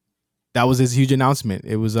that was his huge announcement.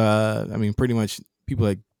 It was, pretty much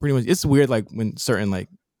it's weird, like when certain like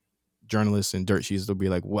journalists and dirt sheets will be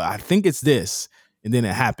like, well, I think it's this. And then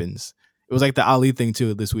it happens. It was like the Ali thing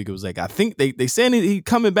too this week. It was like, I think they said he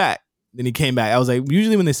coming back. Then he came back. I was like,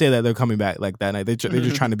 usually when they say that, they're coming back like that night. They're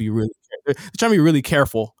just trying to be really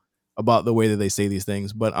careful about the way that they say these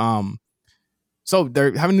things. But so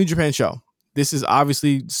they're having a New Japan show. This has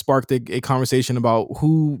obviously sparked a conversation about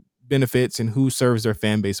who benefits and who serves their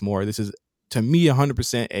fan base more. This is, to me,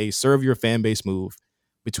 100% a serve your fan base move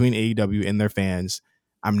between AEW and their fans.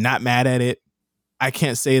 I'm not mad at it. I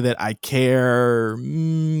can't say that I care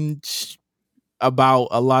about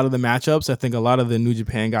a lot of the matchups. I think a lot of the New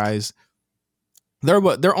Japan guys, there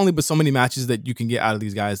are only but so many matches that you can get out of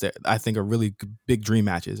these guys that I think are really big dream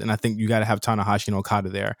matches. And I think you got to have Tanahashi and Okada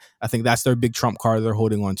there. I think that's their big trump card they're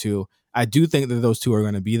holding on to. I do think that those two are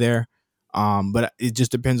going to be there. But it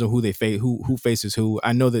just depends on who they face, who faces who.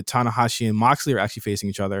 I know that Tanahashi and Moxley are actually facing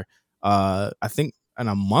each other. I think in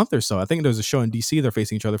a month or so. I think there's a show in DC they're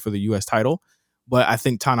facing each other for the US title. But I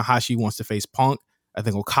think Tanahashi wants to face Punk. I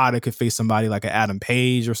think Okada could face somebody like an Adam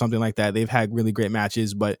Page or something like that. They've had really great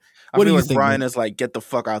matches, but I what do feel you like think, man? Brian is like, get the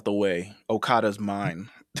fuck out the way. Okada's mine.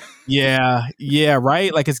 Yeah,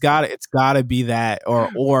 right. Like it's gotta be that,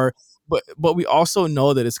 but we also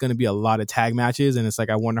know that it's going to be a lot of tag matches, and it's like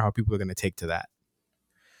I wonder how people are going to take to that.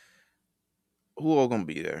 Who all gonna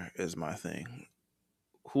be there is my thing.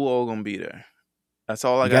 Who all gonna be there? That's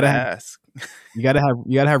all I You gotta gotta have ask. you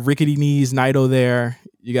gotta have rickety knees Naito there.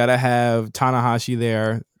 You gotta have Tanahashi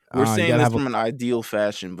there. We're You saying gotta this have from an ideal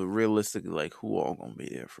fashion, but realistically, like, who all gonna be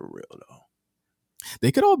there for real though?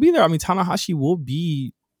 They could all be there. I mean, Tanahashi will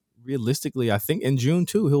be realistically, I think in June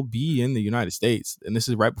too. He'll be in the United States, and this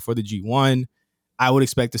is right before the G1. I would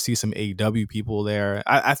expect to see some AEW people there.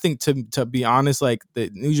 I think to be honest, like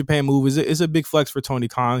the New Japan move is a big flex for Tony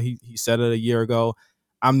Khan. He said it a year ago.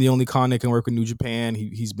 I'm the only Khan that can work with New Japan.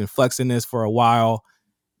 He's been flexing this for a while.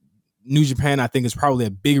 New Japan, I think, is probably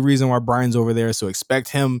a big reason why Brian's over there. So expect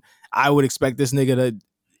him. I would expect this nigga to,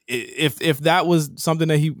 if that was something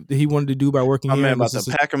that he wanted to do by working My here, man and about this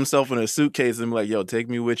to is pack himself in a suitcase and be like, "Yo, take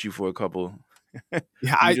me with you for a couple."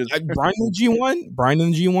 yeah, Brian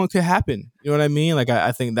in G1 could happen. You know what I mean? Like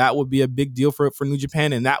I think that would be a big deal for New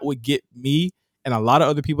Japan, and that would get me and a lot of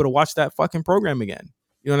other people to watch that fucking program again.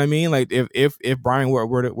 You know what I mean? Like if Brian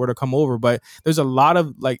were to come over, but there's a lot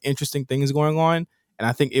of like interesting things going on, and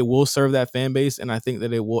I think it will serve that fan base, and I think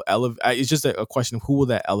that it will elevate. It's just a question of who will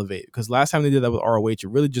that elevate? Because last time they did that with ROH, it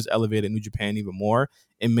really just elevated New Japan even more.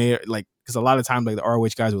 It may like because a lot of times like the ROH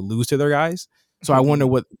guys would lose to their guys. So I wonder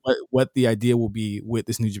what the idea will be with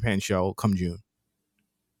this New Japan show come June.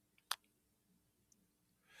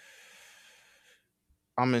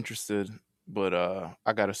 I'm interested, but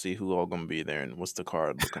I gotta see who all gonna be there and what's the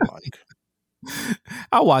card looking like.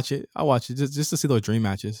 I'll watch it just to see those dream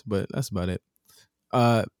matches, but that's about it.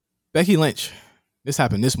 Becky Lynch, this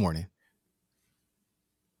happened this morning.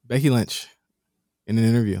 Becky Lynch, in an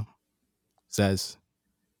interview, says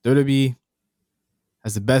WWE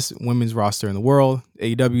has the best women's roster in the world.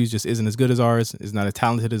 AEW just isn't as good as ours. Is not as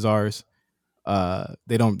talented as ours.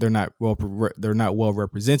 They're not well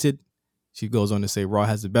represented. She goes on to say Raw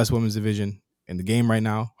has the best women's division in the game right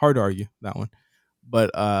now. Hard to argue that one.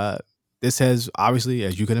 But this has obviously,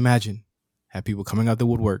 as you can imagine, had people coming out the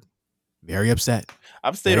woodwork, very upset.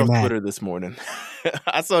 I've stayed on Twitter this morning.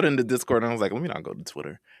 I saw it in the Discord and I was like, let me not go to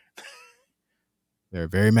Twitter. They're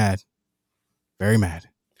very mad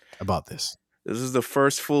about this. This is the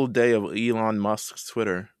first full day of Elon Musk's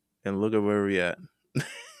Twitter, and look at where we're at.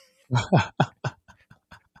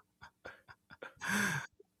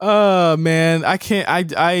 Man, I can't.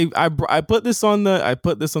 I put this on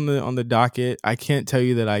the docket. I can't tell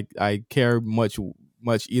you that I care much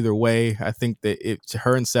either way. I think that it's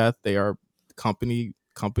her and Seth. They are company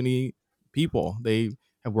people. They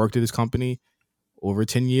have worked at this company over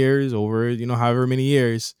 10 years, over however many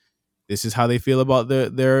years. This is how they feel about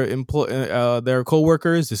their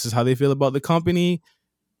coworkers. This is how they feel about the company.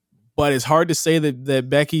 But it's hard to say that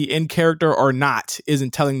Becky, in character or not,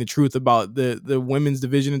 isn't telling the truth about the women's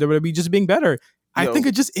division in WWE just being better. I think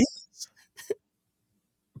it just is.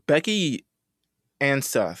 Becky and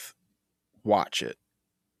Seth watch it.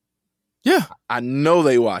 Yeah. I know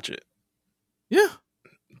they watch it. Yeah.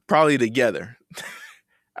 Probably together.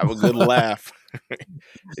 Have a good laugh.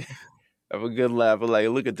 Have a good laugh. Like,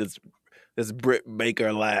 look at this Britt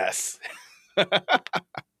Baker lass.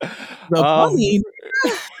 Funny.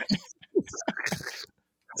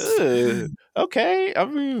 Okay, I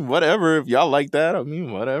mean, whatever. If y'all like that, I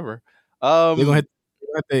mean, whatever.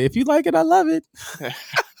 If you like it, I love it.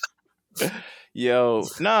 Yo,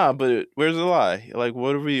 nah, but where's the lie? Like,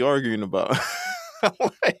 what are we arguing about?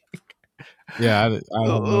 Yeah, I don't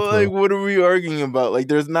know. Like, what are we arguing about? Like,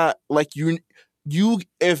 there's not like you.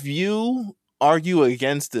 If you argue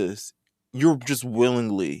against this, you're just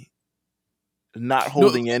willingly not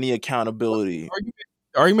holding any accountability.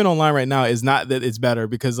 The argument online right now is not that it's better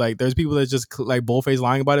because like there's people that just like bullface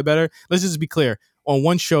lying about it better. Let's just be clear. On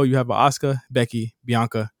one show, you have Asuka, Becky,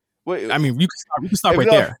 Bianca. Wait, I mean, you can stop right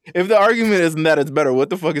there. If the argument isn't that it's better, what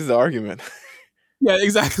the fuck is the argument? Yeah,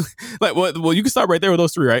 exactly. Like, well, you can stop right there with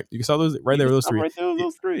those three, right? You can stop those right there with those three. Right there with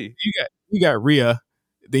those three. You got Rhea,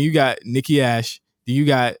 then you got Nikki Ash, then you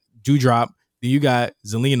got Doudrop, then you got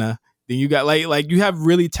Zelina, then you got like you have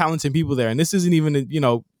really talented people there, and this isn't even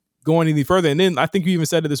going any further. And then I think you even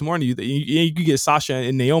said it this morning. You could get Sasha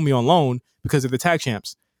and Naomi on loan because of the tag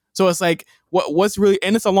champs. So it's like what's really,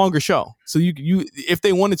 and it's a longer show. So you if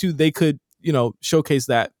they wanted to, they could showcase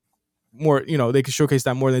that more. They could showcase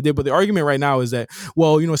that more than they did. But the argument right now is that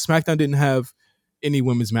SmackDown didn't have any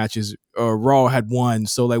women's matches, or Raw had one.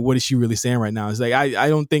 So like, what is she really saying right now? It's like I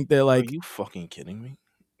don't think that like. Are you fucking kidding me?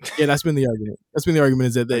 Yeah, that's been the argument.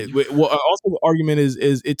 Is that also the argument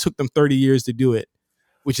is it took them 30 years to do it,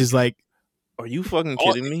 which is like. Are you fucking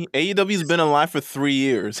kidding me? AEW's been alive for 3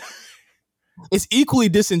 years. It's equally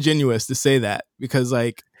disingenuous to say that because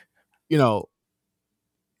like,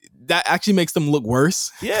 that actually makes them look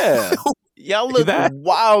worse. Yeah. Y'all look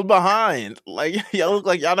wild behind. Like y'all look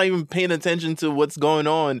like y'all not even paying attention to what's going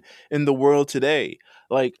on in the world today.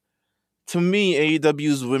 Like To me,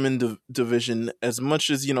 AEW's women division, as much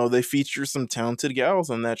as, you know, they feature some talented gals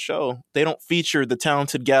on that show, they don't feature the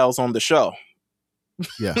talented gals on the show.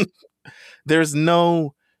 Yeah. There's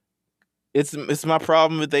no, it's my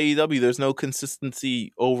problem with AEW. There's no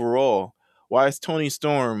consistency overall. Why does Toni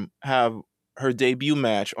Storm have her debut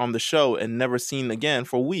match on the show and never seen again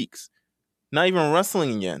for weeks? Not even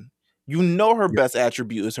wrestling again. You know her best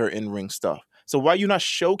attribute is her in-ring stuff. So why are you not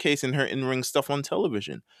showcasing her in-ring stuff on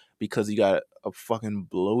television? Because you got a fucking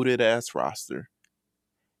bloated ass roster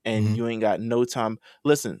and you ain't got no time.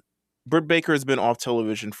 Listen, Britt Baker has been off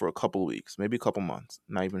television for a couple of weeks, maybe a couple months.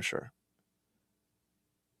 Not even sure.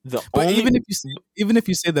 Even if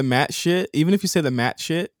you say the match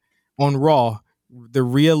shit on Raw, the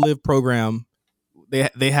Rhea Live program,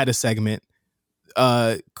 they had a segment.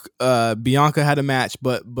 Bianca had a match,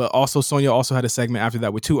 but also Sonya also had a segment after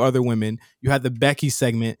that with two other women. You had the Becky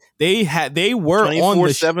segment. They were on the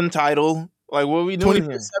 24/7 title. Like, what are we doing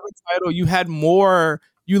here? 24/7 title. You had more.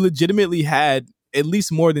 You legitimately had at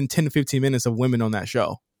least more than 10 to 15 minutes of women on that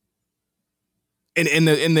show. And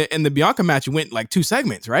in the Bianca match, it went like 2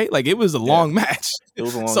 segments, right? Like, it was a long match. It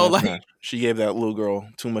was a long match. She gave that little girl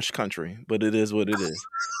too much country, but it is what it is.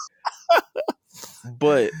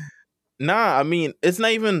 But nah, I mean, it's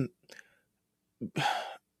not even.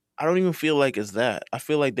 I don't even feel like it's that. I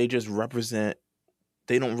feel like they just represent.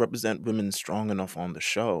 They don't represent women strong enough on the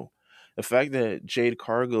show. The fact that Jade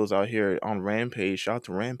Cargill's out here on Rampage, shout out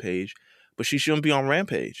to Rampage, but she shouldn't be on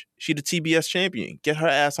Rampage. She the TBS champion. Get her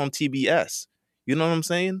ass on TBS. You know what I'm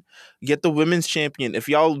saying? Get the women's champion. If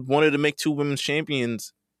y'all wanted to make 2 women's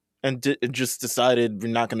champions and just decided we're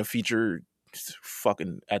not going to feature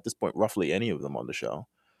fucking, at this point, roughly any of them on the show,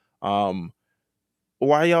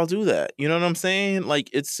 why y'all do that? You know what I'm saying? Like,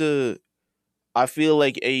 I feel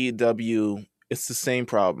like AEW, it's the same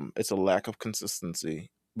problem. It's a lack of consistency,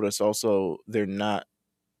 but it's also they're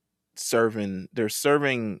serving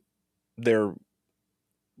their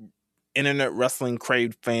internet wrestling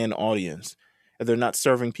crave fan audience. And they're not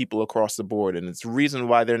serving people across the board. And it's the reason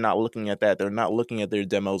why they're not looking at that. They're not looking at their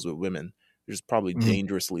demos with women. They're just probably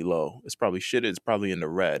dangerously low. It's probably shit. It's probably in the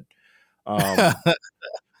red.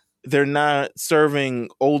 They're not serving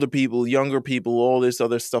older people, younger people, all this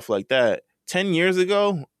other stuff like that. 10 years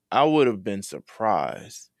ago, I would have been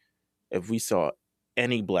surprised if we saw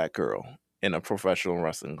any black girl in a professional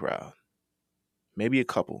wrestling crowd. Maybe a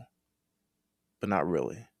couple, but not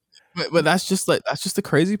really. But that's just the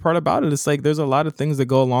crazy part about it. It's like there's a lot of things that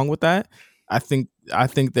go along with that. I think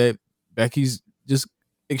that Becky's just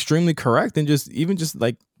extremely correct, and just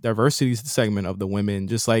like diversity segment of the women,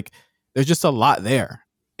 just like there's just a lot there.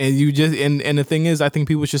 And you just and the thing is, I think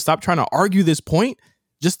people should stop trying to argue this point.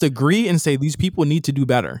 Just agree and say these people need to do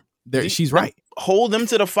better. She's right. Hold them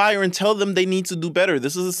to the fire and tell them they need to do better.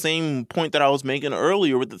 This is the same point that I was making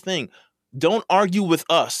earlier with the thing. Don't argue with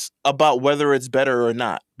us about whether it's better or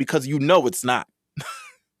not, because you know it's not.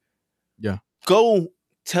 Yeah. Go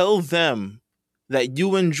tell them that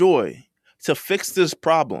you enjoy to fix this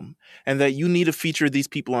problem and that you need to feature these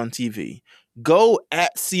people on TV. Go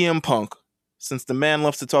at CM Punk, since the man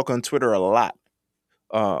loves to talk on Twitter a lot,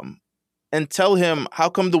 and tell him how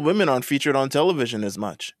come the women aren't featured on television as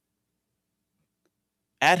much.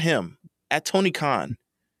 At him, at Tony Khan,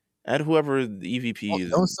 at whoever the EVP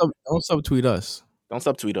is. Don't subtweet us. Don't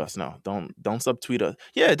subtweet us. No, don't subtweet us.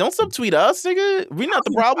 Yeah, don't subtweet us, nigga. We not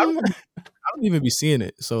the problem. I don't even be seeing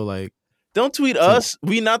it. So like, don't tweet us.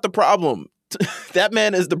 We not the problem. That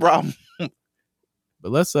man is the problem.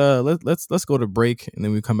 But let's go to break, and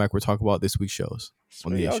then we come back. We'll talk about this week's shows.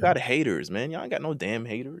 Y'all got haters, man. Y'all ain't got no damn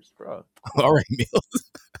haters, bro. All right, Meelz.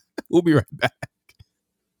 We'll be right back.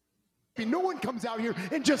 No one comes out here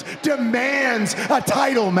and just demands a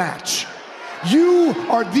title match. You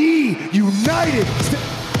are the United States.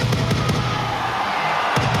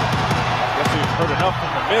 I guess we've heard enough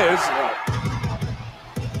from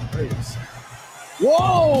the Miz.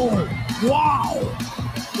 Whoa! Wow!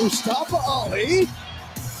 Mustafa Ali?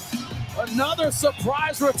 Another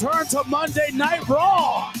surprise return to Monday Night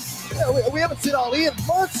Raw! Yeah, we haven't seen Ali in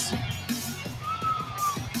months.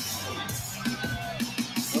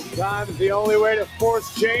 Sometimes the only way to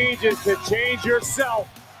force change is to change yourself.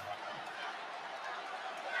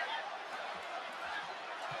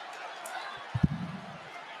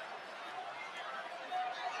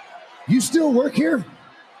 You still work here?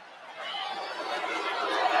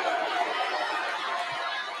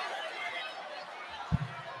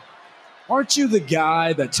 Aren't you the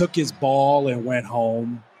guy that took his ball and went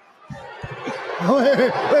home? Wait,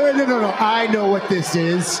 no. I know what this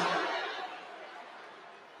is.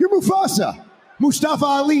 You're Mufasa, Mustafa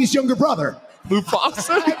Ali's younger brother.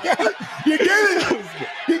 Mufasa. You get it?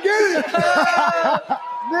 You get it?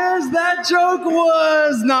 That joke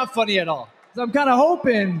was not funny at all. So I'm kind of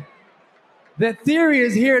hoping that Theory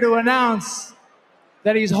is here to announce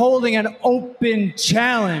that he's holding an open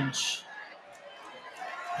challenge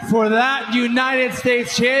for that United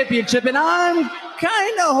States Championship, and I'm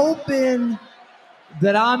kind of hoping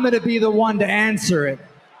that I'm going to be the one to answer it.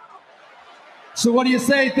 So what do you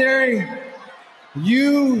say, Theory?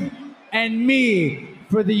 You and me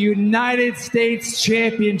for the United States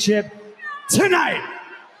Championship tonight.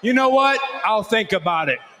 You know what? I'll think about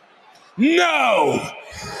it. No!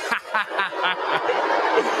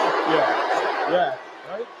 Yeah.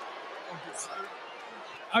 Right?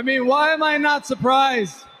 I mean, why am I not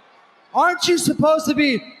surprised? Aren't you supposed to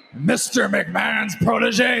be Mr. McMahon's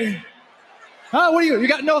protege? Huh? What are you? You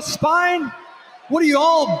got no spine? What are you,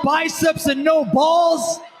 all biceps and no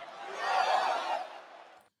balls?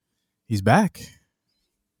 He's back.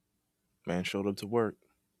 Man showed up to work.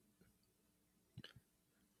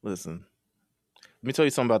 Listen, let me tell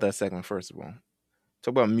you something about that segment, first of all.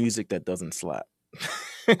 Talk about music that doesn't slap.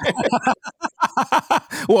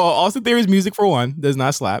 Well, Austin Theory's music, for one, does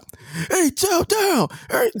not slap. Hey, chow down.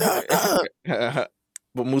 Hey,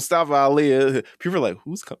 But Mustafa Ali, people are like,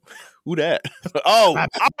 who that? Oh,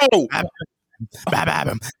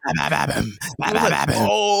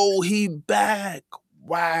 oh, he back.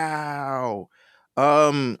 Wow.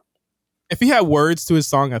 If he had words to his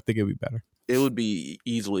song, I think it'd be better. It would be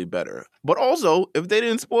easily better. But also, if they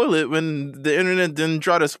didn't spoil it when the internet didn't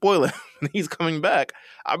try to spoil it when he's coming back,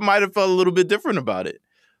 I might have felt a little bit different about it.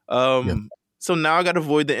 So now I got to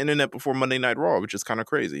avoid the internet before Monday Night Raw, which is kind of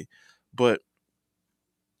crazy. But,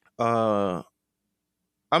 I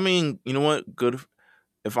mean, you know what? Good.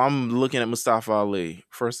 If I'm looking at Mustafa Ali,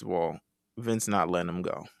 first of all, Vince not letting him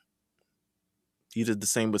go. He did the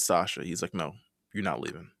same with Sasha. He's like, no, you're not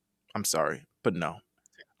leaving. I'm sorry, but no.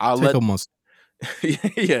 I'll let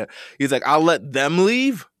yeah. He's like, I'll let them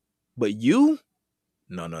leave, but you?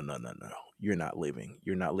 No. You're not leaving.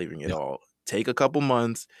 You're not leaving at all. Take a couple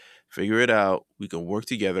months, figure it out. We can work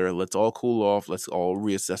together. Let's all cool off. Let's all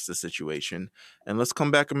reassess the situation, and let's come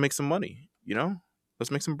back and make some money. You know, let's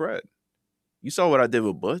make some bread. You saw what I did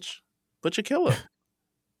with Butch. Butch a killer.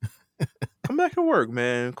 Come back to work,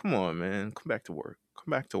 man. Come on, man. Come back to work. Come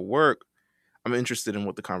back to work. I'm interested in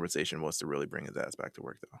what the conversation was to really bring his ass back to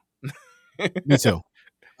work, though. Me too.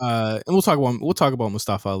 And we'll talk about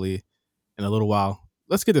Mustafa Ali in a little while.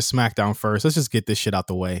 Let's get to SmackDown first. Let's just get this shit out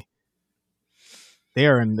the way.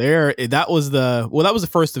 That was the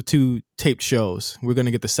first of two taped shows. We're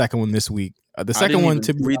gonna get the second one this week. The second one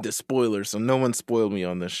to read the spoilers, so no one spoiled me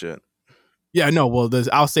on this shit. Yeah, no. Well,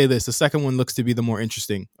 I'll say this: the second one looks to be the more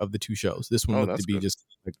interesting of the two shows. This one looked to be just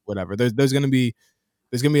like whatever. There's gonna be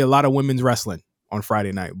a lot of women's wrestling on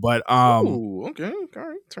Friday night, but ooh, okay, all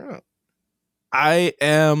right, turn up. I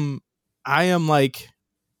am like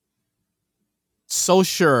so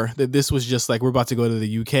sure that this was just like, we're about to go to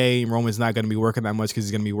the UK and Roman's not going to be working that much because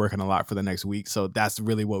he's going to be working a lot for the next week. So that's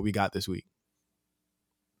really what we got this week.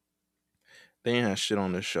 They ain't have shit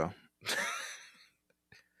on this show.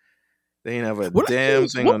 They ain't have a damn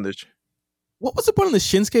thing on this. What was the point of the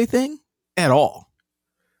Shinsuke thing at all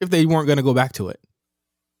if they weren't going to go back to it?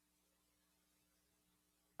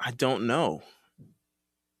 I don't know.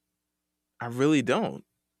 I really don't.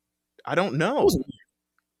 I don't know.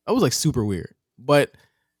 That was like super weird. But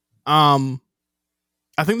I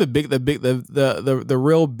think the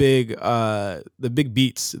big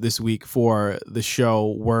beats this week for the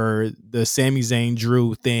show were the Sami Zayn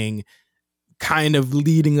Drew thing, kind of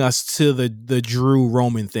leading us to the Drew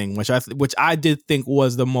Roman thing, which I did think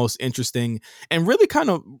was the most interesting and really kind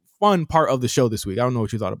of fun part of the show this week. I don't know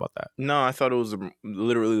what you thought about that. No, I thought it was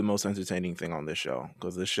literally the most entertaining thing on this show,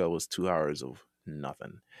 because this show was 2 hours of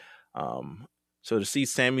nothing. So to see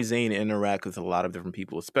Sami Zayn interact with a lot of different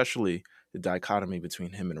people, especially the dichotomy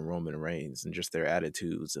between him and Roman Reigns and just their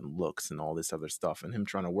attitudes and looks and all this other stuff, and him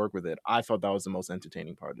trying to work with it, I thought that was the most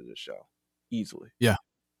entertaining part of the show, easily. Yeah.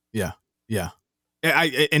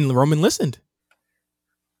 And Roman listened.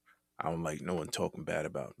 I don't like no one talking bad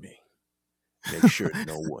about me. Make sure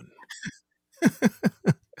no one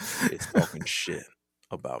is talking shit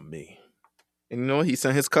about me. And you know, he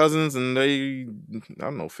sent his cousins and they, I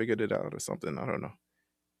don't know, figured it out or something. I don't know.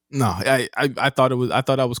 No, I thought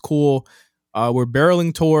that was cool. We're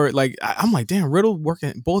barreling toward, like, I'm like, damn, Riddle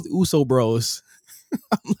working both Uso bros.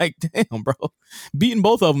 I'm like, damn, bro, beating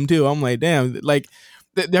both of them too. I'm like, damn, like,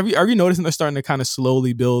 are you noticing they're starting to kind of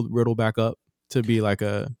slowly build Riddle back up to be like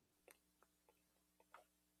a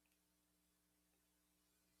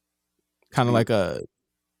kind of like a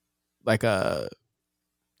like a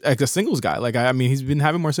singles guy. Like I mean, he's been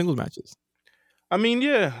having more singles matches. I mean,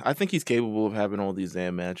 yeah, I think he's capable of having all these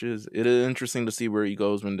damn matches. It is interesting to see where he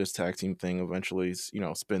goes when this tag team thing eventually,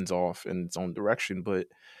 spins off in its own direction. But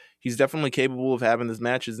he's definitely capable of having these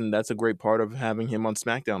matches, and that's a great part of having him on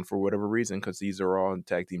SmackDown for whatever reason, because these are all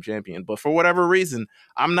tag team champion. But for whatever reason,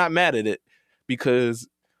 I'm not mad at it, because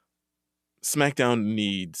SmackDown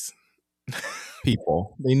needs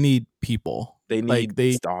people. They need people. They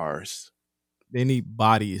need stars. They need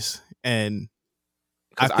bodies, and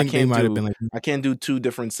I think they might have been like, I can't do 2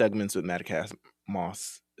 different segments with Madcap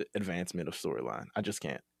Moss advancement of storyline. I just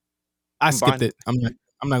can't. I skipped it. I'm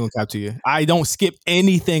not gonna cap to you. I don't skip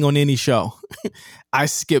anything on any show. I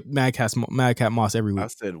skip Madcap Moss every week. I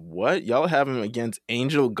said, what? Y'all have him against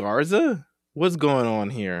Angel Garza? What's going on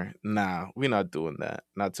here? Nah, we're not doing that.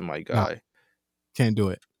 Not to my guy. Nah, can't do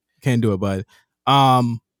it, bud.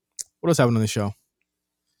 What else happened on the show?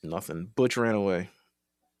 Nothing. Butch ran away.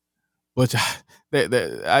 Butch, you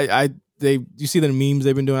see the memes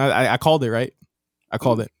they've been doing? I called it, right? I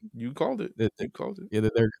called it. You called it. You called it. Yeah,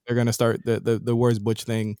 they're gonna start the Where's Butch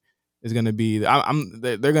thing is gonna be.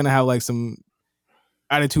 They're gonna have like some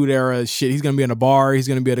Attitude Era shit. He's gonna be in a bar. He's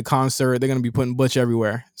gonna be at a concert. They're gonna be putting Butch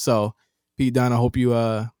everywhere. So, Pete Dunne, I hope you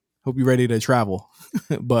ready to travel,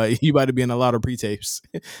 but you about to be in a lot of pre-tapes.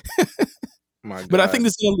 My God. But I think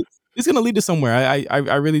it's gonna lead to somewhere.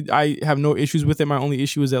 I have no issues with it. My only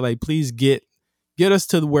issue is that, like, please get us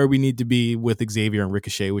to where we need to be with Xavier and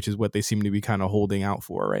Ricochet, which is what they seem to be kind of holding out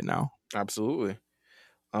for right now. Absolutely.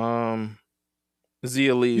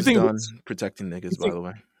 Zia Lee's done protecting niggas, by the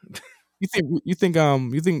way. You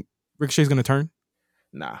think Ricochet's gonna turn?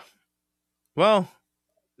 Nah. Well,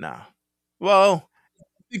 nah. Well,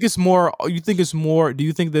 you think it's more? Do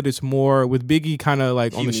you think that it's more with Biggie kind of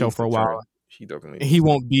like on the show for a while? He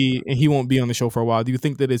won't be on the show for a while. Do you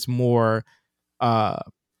think that it's more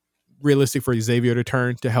realistic for Xavier to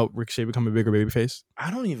turn to help Ricochet become a bigger babyface? I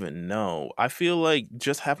don't even know. I feel like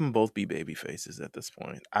just have them both be baby faces at this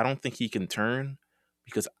point. I don't think he can turn,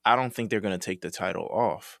 because I don't think they're going to take the title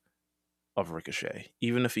off of Ricochet.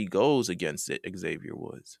 Even if he goes against it, Xavier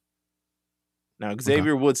Woods. Now,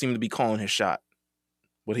 Xavier Woods seems to be calling his shot.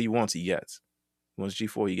 What he wants, he gets. He wants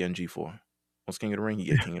G4, he getting G4. Wants King of the Ring, he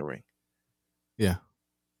gets King of the Ring. Yeah.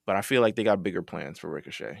 But I feel like they got bigger plans for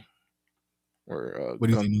Ricochet. Or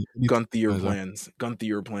Gunther plans.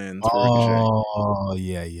 Gunther plans for Ricochet. Oh,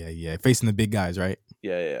 yeah. Facing the big guys, right?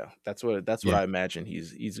 Yeah. That's what I imagine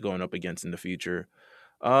he's going up against in the future.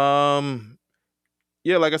 Yeah,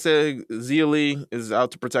 like I said, Zia Lee is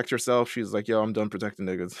out to protect herself. She's like, yo, I'm done protecting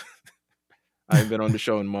niggas. I ain't been on the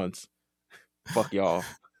show in months. Fuck y'all.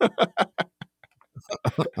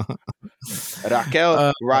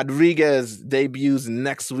 Raquel Rodriguez debuts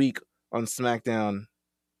next week on SmackDown.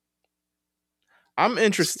 I'm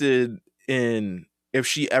interested in if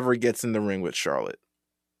she ever gets in the ring with Charlotte.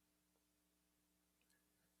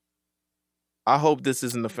 I hope this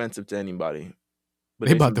isn't offensive to anybody. But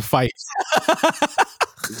they about to fight.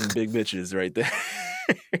 Some big bitches right there.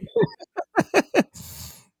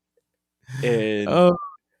 And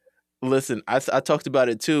listen, I talked about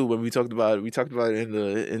it too when we talked about it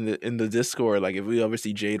in the Discord. Like, if we ever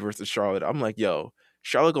see Jade versus Charlotte, I'm like, yo,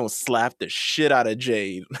 Charlotte gonna slap the shit out of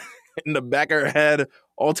Jade in the back of her head,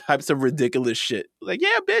 all types of ridiculous shit. Like,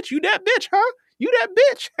 yeah, bitch, you that bitch, huh? You that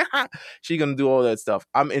bitch. She gonna do all that stuff.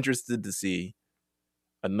 I'm interested to see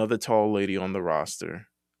another tall lady on the roster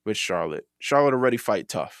with Charlotte. Charlotte already fight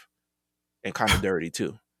tough and kind of dirty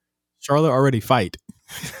too. Charlotte already fight.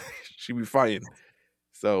 She be fighting.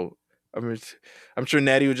 So I'm sure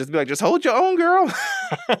Natty would just be like, just hold your own, girl.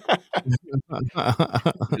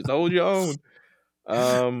 Just hold your own.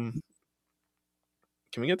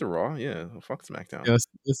 Can we get the Raw? Yeah, fuck SmackDown. Yeah,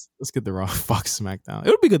 let's get the Raw. Fuck SmackDown.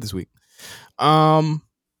 It'll be good this week. I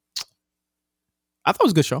thought it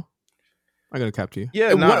was a good show. I gotta cap to you. Yeah,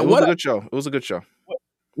 it was a good show. It was a good show.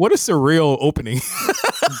 What a surreal opening.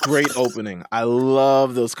 Great opening. I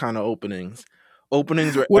love those kind of openings.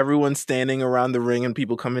 Openings where everyone's standing around the ring and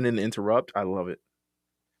people come in and interrupt. I love it.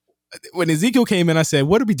 When Ezekiel came in, I said,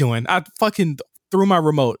 what are we doing? I fucking threw my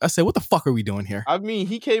remote. I said, what the fuck are we doing here? I mean,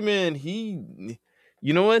 he came in, you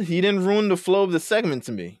know what? He didn't ruin the flow of the segment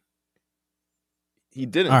to me. He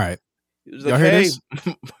didn't. All right. He was like, hey,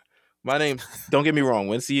 my name, don't get me wrong.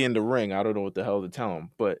 Once he in the ring, I don't know what the hell to tell him.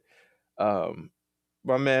 But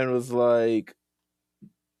my man was like,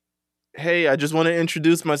 hey, I just want to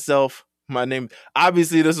introduce myself. My name,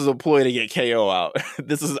 obviously, this is a ploy to get KO out.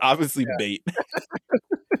 This is obviously bait.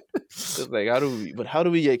 It's like, how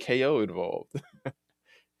do we get KO involved?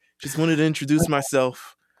 Just wanted to introduce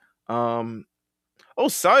myself. Oh,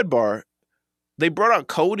 sidebar. They brought out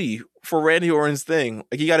Cody for Randy Orton's thing.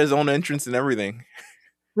 Like, he got his own entrance and everything.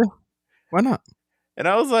 Yeah. Why not? And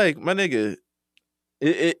I was like, my nigga,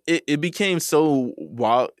 it became so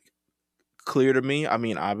wild, clear to me. I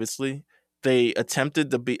mean, obviously, they attempted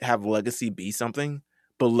to have Legacy be something,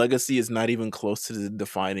 but Legacy is not even close to the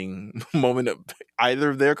defining moment of either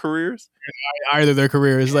of their careers. Either of their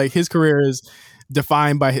careers. Like, his career is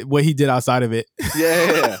defined by what he did outside of it.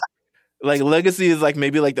 Yeah. Like, Legacy is like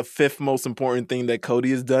maybe like the 5th most important thing that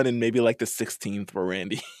Cody has done, and maybe like the 16th for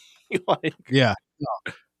Randy. Like, yeah.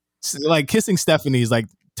 No. Like, kissing Stephanie is like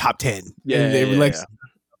top 10. Yeah.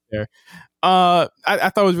 There. I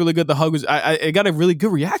thought it was really good. The hug was it got a really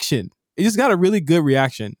good reaction. It just got a really good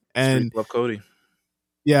reaction. And Street love Cody.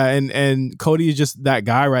 Yeah, and Cody is just that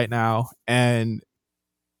guy right now. And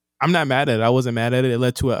I'm not mad at it. I wasn't mad at it. It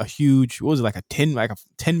led to a huge, what was it, like a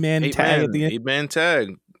 10-man tag at the end? 8-man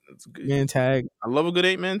tag. That's good. 8-man tag. I love a good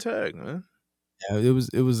 8-man tag, man. Yeah, it was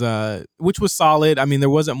which was solid. I mean, there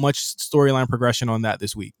wasn't much storyline progression on that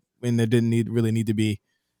this week. I mean, there didn't really need to be.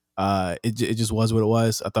 It just was what it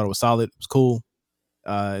was. I thought it was solid. It was cool.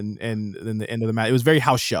 And then the end of the match, it was very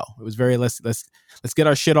house show. It was very let's get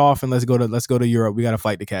our shit off and let's go to Europe. We got a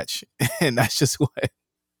fight to catch, and that's just what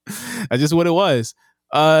it was.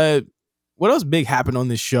 What else big happened on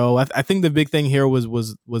this show? I think the big thing here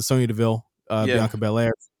was Sonya Deville, Bianca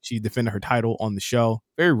Belair. She defended her title on the show.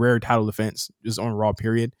 Very rare title defense, just on Raw.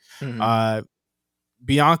 Period. Mm-hmm.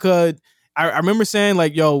 Bianca, I remember saying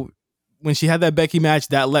like, yo, when she had that Becky match,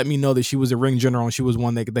 that let me know that she was a ring general and she was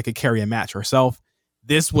one that could carry a match herself.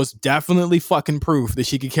 This was definitely fucking proof that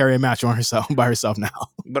she could carry a match on herself by herself now.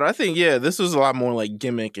 But I think, yeah, this was a lot more like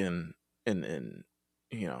gimmick and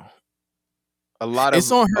you know, a lot of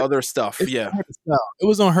other stuff. Yeah, it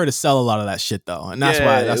was on her to sell a lot of that shit though, and that's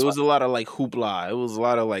why it was a lot of like hoopla. It was a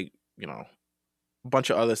lot of like, you know, a bunch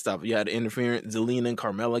of other stuff. You had interference. Zelina and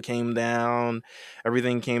Carmella came down.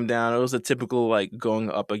 Everything came down. It was a typical like going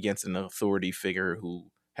up against an authority figure who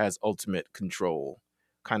has ultimate control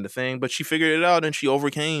kind of thing. But she figured it out and she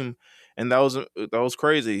overcame, and that was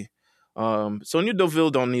crazy. Sonya Deville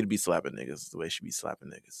don't need to be slapping niggas the way she be slapping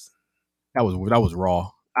niggas. That was raw.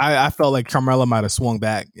 I felt like Carmella might have swung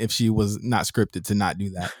back if she was not scripted to not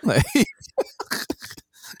do that.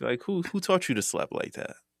 Like who taught you to slap like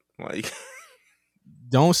that? Like,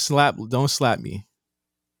 don't slap me.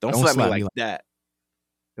 Don't slap me like that.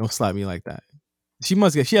 Don't slap me like that. She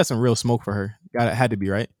has some real smoke for her. Had to be,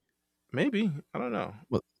 right? Maybe. I don't know.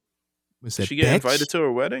 What did she get invited to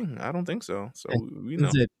her wedding? I don't think so. So you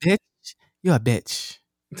know. Bitch. You're a bitch.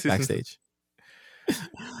 Backstage.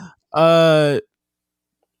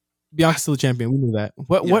 Bianca's still a champion. We knew that.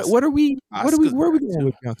 Where are we going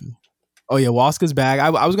with Bianca? Oh yeah, Asuka's back.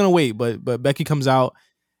 I was gonna wait, but Becky comes out.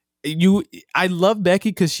 I love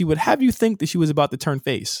Becky because she would have you think that she was about to turn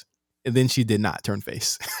face, and then she did not turn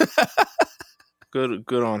face.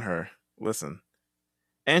 Good on her. Listen,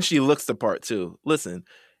 and she looks the part too. Listen,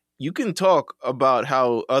 you can talk about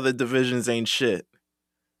how other divisions ain't shit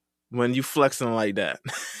when you flexing like that.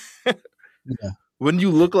 Yeah. When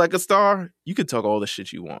you look like a star, you can talk all the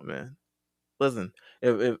shit you want, man. Listen,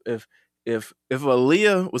 if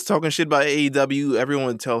Aaliyah was talking shit about AEW, everyone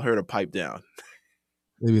would tell her to pipe down.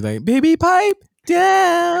 They'd be like, "Baby, pipe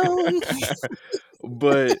down."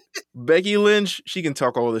 But Becky Lynch, she can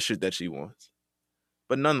talk all the shit that she wants.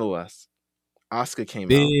 But nonetheless, Asuka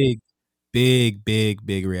came out.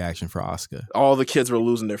 Big reaction for Asuka. All the kids were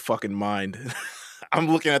losing their fucking mind. I'm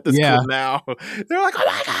looking at this clip now. They're like, "Oh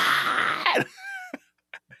my god!"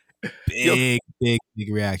 Big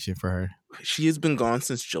reaction for her. She has been gone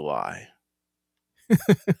since July.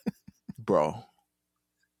 Bro,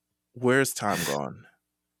 where's time gone?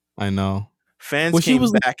 I know. Fans came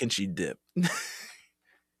back and she dipped.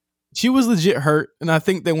 She was legit hurt, and I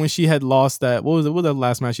think that when she had lost that, what was the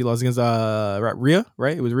last match she lost against Rhea,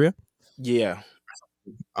 right? It was Rhea. Yeah.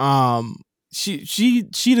 She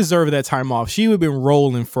deserved that time off. She would have been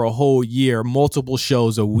rolling for a whole year, multiple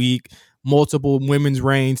shows a week, multiple women's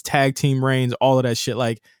reigns, tag team reigns, all of that shit.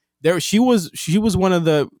 Like she was one of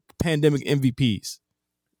the pandemic MVPs,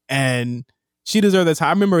 and she deserved that time.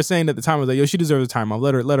 I remember saying at the time, I was like, yo, she deserves the time off.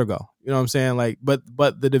 Let her go. You know what I'm saying? Like, but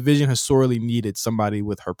the division has sorely needed somebody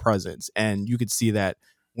with her presence, and you could see that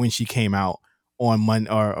when she came out on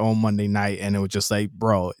Monday night, and it was just like,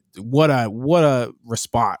 bro, what a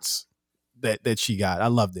response that she got. I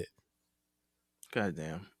loved it.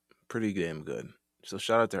 Goddamn, pretty damn good. So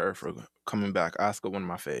shout out to her for coming back. Asuka, one of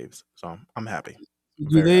my faves. So I'm happy.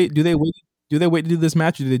 Do they wait to do this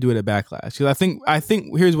match, or do they do it at Backlash? Because I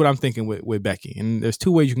think here's what I'm thinking with Becky, and there's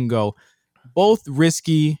two ways you can go. Both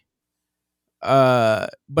risky,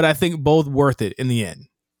 But I think both worth it in the end.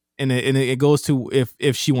 And it goes to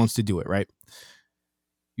if she wants to do it, right?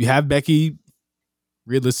 You have Becky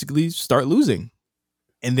realistically start losing,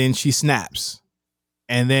 and then she snaps,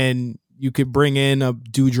 and then you could bring in a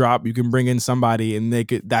Doudrop, you can bring in somebody, and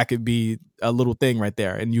that could be a little thing right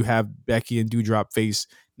there. And you have Becky and Doudrop face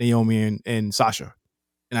Naomi and Sasha,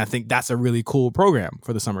 and I think that's a really cool program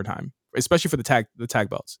for the summertime, especially for the tag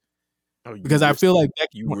belts. Oh, because I feel like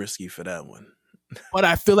you risky for that one. But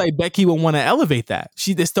I feel like Becky will want to elevate that.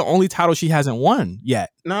 That's the only title she hasn't won yet.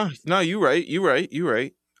 No, you're right.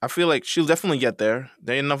 I feel like she'll definitely get there.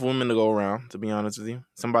 There ain't enough women to go around, to be honest with you.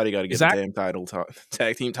 Somebody got to get a damn tag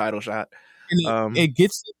team title shot. And it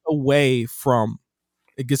gets us away from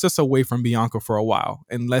Bianca for a while,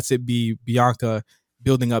 and lets it be Bianca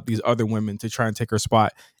building up these other women to try and take her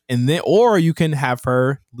spot. And then, or you can have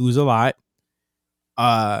her lose a lot,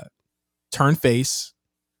 turn face,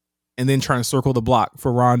 and then try and circle the block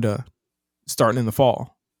for Ronda starting in the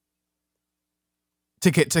fall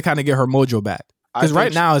to kind of get her mojo back. Because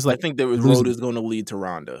right now it's like, I think the road is going to lead to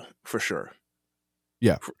Ronda for sure.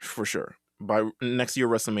 Yeah, for sure. By next year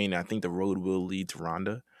WrestleMania, I think the road will lead to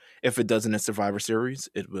Ronda. If it doesn't in Survivor Series,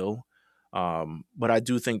 it will. But I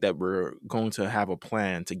do think that we're going to have a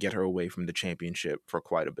plan to get her away from the championship for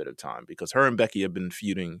quite a bit of time, because her and Becky have been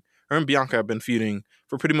feuding. Her and Bianca have been feuding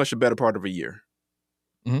for pretty much the better part of a year.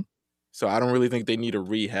 Mm-hmm. So I don't really think they need to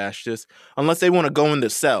rehash this unless they want to go in the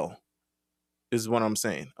cell, is what I'm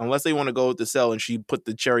saying. Unless they want to go with the cell and she put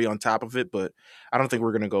the cherry on top of it, but I don't think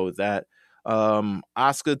we're going to go with that.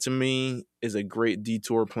 Asuka, to me, is a great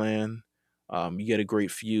detour plan. You get a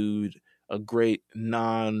great feud, a great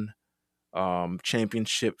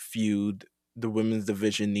non-championship feud. The women's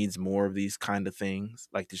division needs more of these kind of things.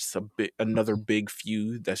 Like there's another big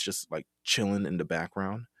feud that's just like chilling in the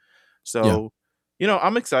background. So,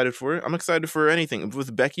 I'm excited for it. I'm excited for anything.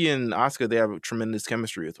 With Becky and Asuka, they have a tremendous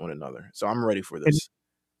chemistry with one another. So I'm ready for this.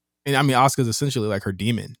 And I mean, Asuka's essentially like her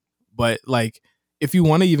demon. But like, if you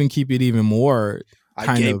want to even keep it even more,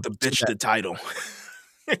 I gave the bitch the title.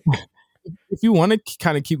 If you want to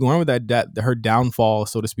kind of keep going with that her downfall,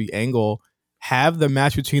 so to speak, angle, have the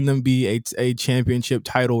match between them be a championship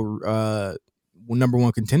title number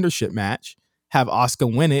one contendership match. Have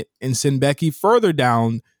Asuka win it and send Becky further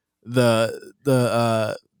down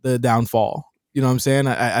the downfall. You know what I'm saying?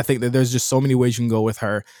 I think that there's just so many ways you can go with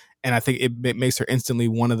her, and I think it makes her instantly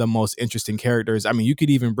one of the most interesting characters. I mean, you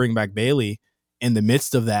could even bring back Bayley in the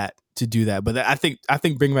midst of that to do that, but I think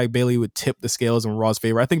bringing back Bayley would tip the scales in Raw's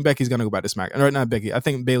favor. I think Becky's gonna go back to SmackDown, or not Becky. I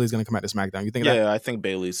think Bayley's gonna come back to SmackDown. You think? Yeah, I think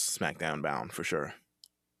Bayley's SmackDown bound for sure.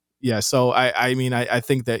 Yeah, so I mean I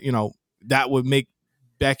think that that would make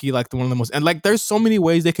Becky like one of the most, and like there's so many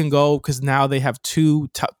ways they can go, because now they have 3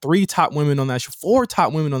 top women on that show, 4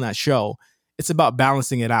 top women on that show. It's about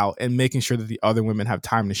balancing it out and making sure that the other women have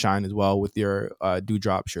time to shine as well, with your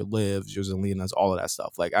Doudrops, your Livs, your Zelenas, all of that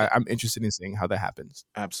stuff. Like I'm interested in seeing how that happens.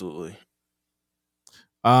 Absolutely.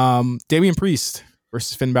 Damian Priest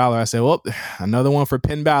versus Finn Balor. I said, well, another one for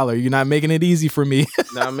Finn Balor. You're not making it easy for me.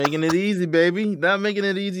 Not making it easy, baby. Not making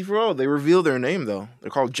it easy for all. They revealed their name though.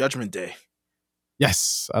 They're called Judgment Day.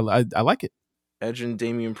 Yes, I like it. Edge and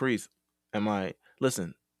Damian Priest.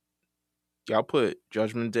 Listen, y'all put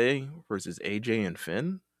Judgment Day versus AJ and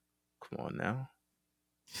Finn? Come on now.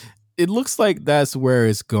 It looks like that's where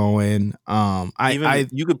it's going.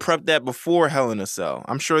 You could prep that before Hell in a Cell.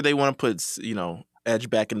 I'm sure they want to put, Edge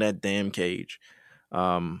back in that damn cage.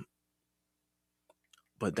 But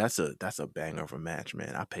that's a banger of a match,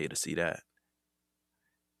 man. I pay to see that.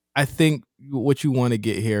 I think what you want to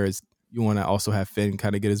get here is you want to also have Finn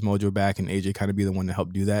kind of get his mojo back, and AJ kind of be the one to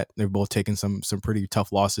help do that. They're both taking some pretty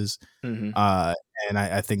tough losses. Mm-hmm. And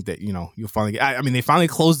I think that, you'll finally get, I mean, they finally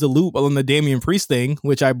closed the loop on the Damian Priest thing,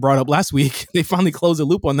 which I brought up last week. They finally closed the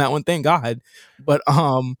loop on that one. Thank God. But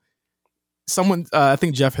someone, I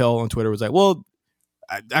think Jeff Hill on Twitter was like, well,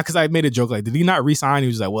 because I made a joke, like, did he not resign? He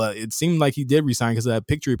was like, well, it seemed like he did resign because of that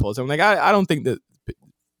picture he posted. I'm like, I don't think that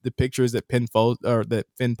the pictures that Finn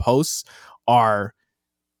posts are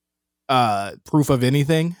proof of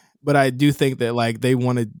anything, but I do think that like they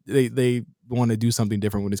want to do something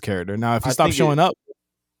different with his character. Now, if he stops showing up,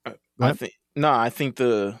 if you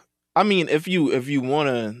want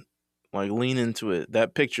to like lean into it,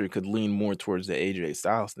 that picture could lean more towards the AJ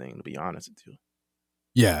Styles thing, to be honest with you.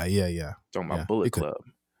 Yeah. Talking about Bullet Club.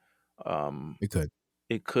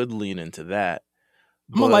 It could lean into that.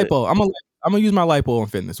 I'm a lipo. I'm gonna use my lipo on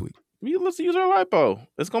Finn this week. Let's use our lipo.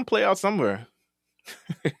 It's gonna play out somewhere.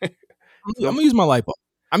 I'm gonna use my lipo.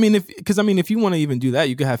 I mean, if you want to even do that,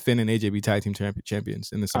 you could have Finn and AJ be tag team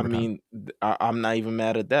champions in the summertime. I mean, I'm not even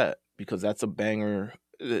mad at that, because that's a banger.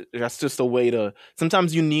 That's just a way to.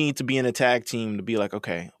 Sometimes you need to be in a tag team to be like,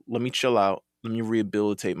 okay, let me chill out, let me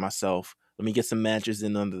rehabilitate myself, let me get some matches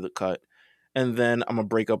in under the cut, and then I'm gonna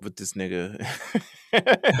break up with this nigga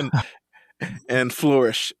and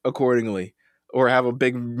flourish accordingly, or have a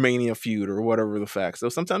big Mania feud or whatever the fact. So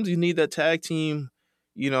sometimes you need that tag team,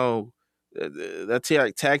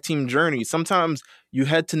 that tag team journey. Sometimes you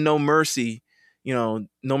head to No Mercy, No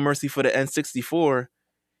Mercy for the N64,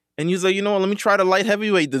 and he's like, you know what, let me try the light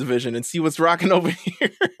heavyweight division and see what's rocking over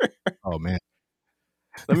here. Oh man,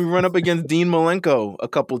 let me run up against Dean Malenko a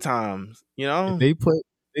couple times. If they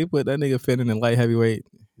put that nigga Finn in the light heavyweight,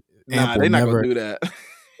 nah, they're not gonna do that.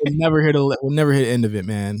 We'll never hit the end of it,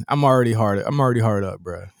 man. I'm already hard up,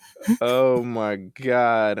 bro. Oh my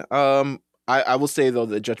god. I will say though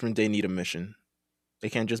that Judgment Day need a mission. They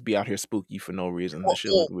can't just be out here spooky for no reason. That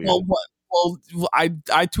shit look weird. Well, I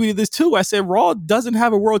tweeted this too. I said Raw doesn't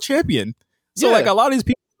have a world champion, so like a lot of these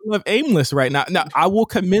people are aimless right now. Now I will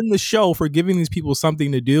commend the show for giving these people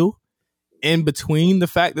something to do in between the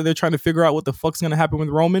fact that they're trying to figure out what the fuck's going to happen with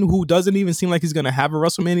Roman, who doesn't even seem like he's going to have a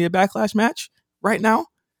WrestleMania Backlash match right now.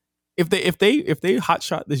 If they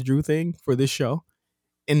hotshot this Drew thing for this show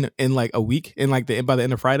in like a week, by the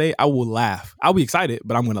end of Friday, I will laugh. I'll be excited,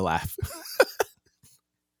 but I'm gonna laugh.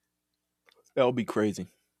 That would be crazy.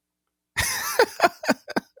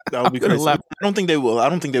 That would be crazy. I don't think they will.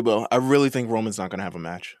 I really think Roman's not gonna have a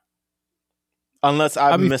match, unless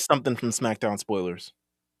I missed something from SmackDown spoilers.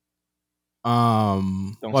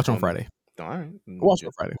 Watch on Friday. All right. Watch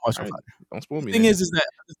on Friday. Don't spoil me.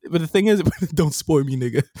 The thing is, don't spoil me,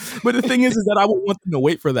 nigga. But the thing is that I would want them to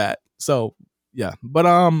wait for that. So yeah. But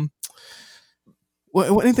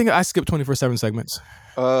what anything I skipped 24/7 segments.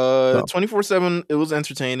 24/7. It was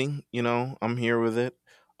entertaining. I'm here with it.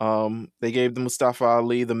 They gave the Mustafa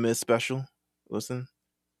Ali the Miz special. Listen,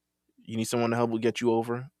 you need someone to help get you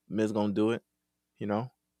over. Miz gonna do it. He's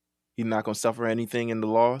not gonna suffer anything in the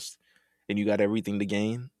loss, and you got everything to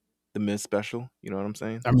gain. The Miz special, you know what I'm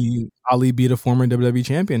saying? I mean, Ali beat a former WWE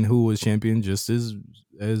champion who was champion just as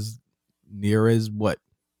near as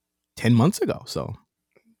 10 months ago. So,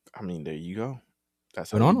 I mean, there you go.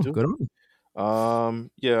 That's good on him. Good on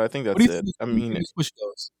him. Yeah, I think that's it. I mean,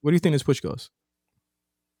 what do you think this push goes?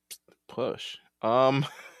 Push. For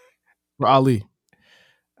Ali.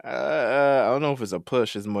 I don't know if it's a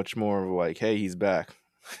push. It's much more of like, hey, he's back.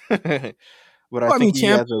 But I think he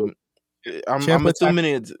has a. I'm assuming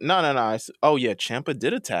it's no. Oh yeah, Ciampa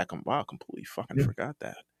did attack him. Wow, completely fucking forgot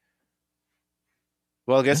that.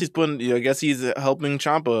 Well, I guess he's putting. I guess he's helping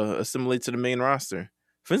Ciampa assimilate to the main roster.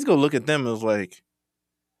 Vince go look at them and is like,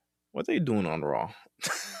 "What are they doing on Raw?"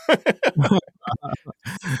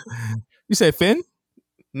 You say Finn?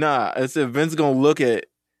 Nah, I said Vince gonna look at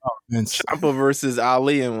Ciampa versus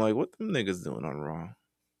Ali and like, what them niggas doing on Raw?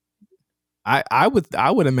 I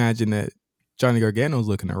would imagine that Johnny Gargano's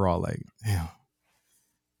looking at Raw like, damn,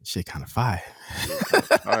 this shit kind of fire.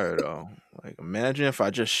 Fire though. Like, imagine if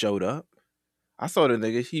I just showed up. I saw the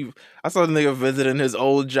nigga visiting his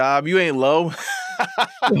old job. You ain't low.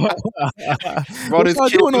 Brought his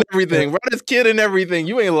kid and everything.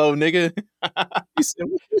 You ain't low, nigga. He said,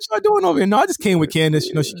 "What y'all doing over here?" No, I just came with Candace.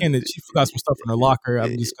 She forgot some stuff in her locker.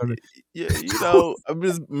 I'm just gonna. Yeah,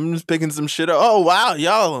 I'm just picking some shit up. Oh wow,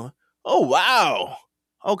 y'all. Oh wow.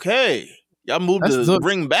 Okay, y'all moved the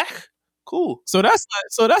ring back. Cool. So that's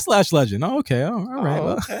Lash Legend. Oh, okay. All right.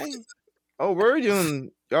 Oh, okay. Oh, word,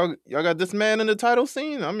 y'all got this man in the title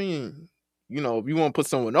scene. I mean, if you want to put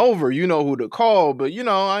someone over, you know who to call. But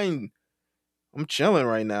I'm chilling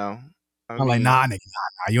right now. I'm like, nah, nigga,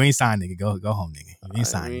 nah. You ain't signed, nigga. Go home, nigga. You ain't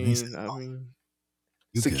signed. I mean,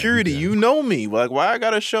 security, you know me. Like, why I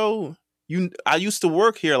gotta show you? I used to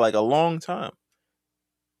work here like a long time.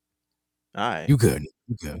 All right, you good?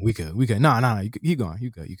 We good. Nah. You keep going. You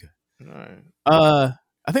good? All right.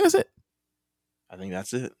 I think that's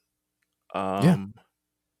it. Yeah.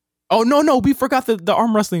 Oh no, we forgot the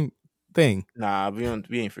arm wrestling thing. Nah, we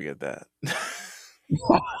ain't forget that.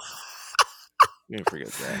 We ain't forget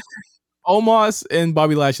that. Omos and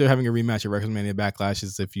Bobby Lashley are having a rematch at WrestleMania Backlash.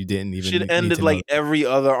 As if you didn't even. Shit ended like every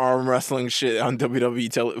other arm wrestling shit on WWE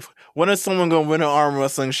television. When is someone gonna win an arm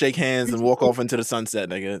wrestling, shake hands, and walk off into the sunset,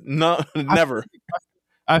 nigga? No, never.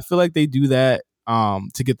 I feel like they do that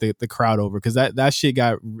to get the crowd over, because that shit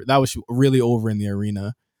was really over in the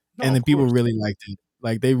arena, and then people really liked it.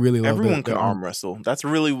 Like, they really love it. Everyone can arm wrestle. That's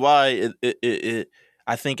really why it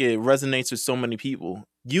I think it resonates with so many people.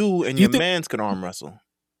 You and your mans can arm wrestle.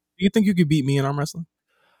 Do you think you could beat me in arm wrestling?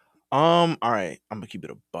 All right. I'm gonna keep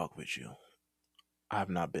it a buck with you. I have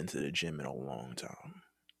not been to the gym in a long time.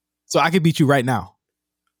 So I could beat you right now.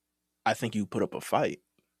 I think you put up a fight.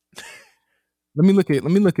 Let me look at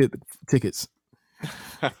the tickets.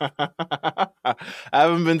 I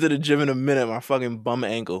haven't been to the gym in a minute. My fucking bum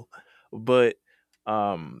ankle, but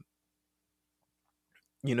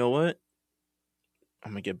you know what?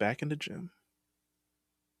 I'm gonna get back in the gym,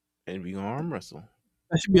 and we gonna arm wrestle.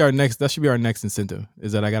 That should be our next incentive.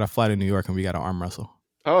 Is that I gotta fly to New York and we gotta arm wrestle.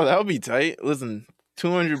 Oh, that would be tight. Listen,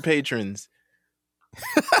 200 patrons.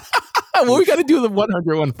 Well, we got to do the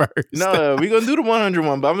 100 one first. No, we're going to do the 100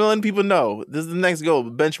 one, but I'm letting people know. This is the next goal.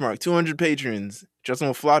 Benchmark, 200 patrons. Justin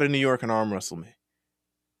will fly to New York and arm wrestle me.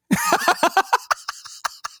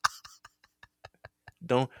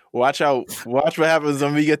 Don't watch out. Watch what happens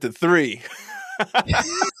when we get to 3.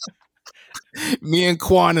 Me and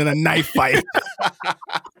Quan in a knife fight.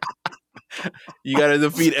 You got to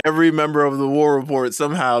defeat every member of the War Report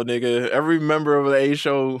somehow, nigga. Every member of the A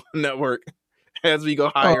Show network as we go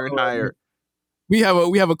higher and higher. We have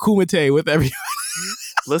a kumite with every.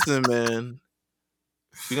 Listen, man.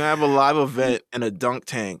 We're going to have a live event in a dunk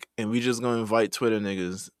tank, and we just going to invite Twitter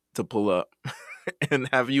niggas to pull up and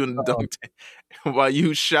have you in the dunk tank while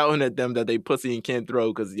you shouting at them that they pussy and can't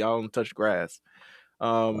throw because y'all don't touch grass.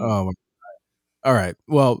 All right.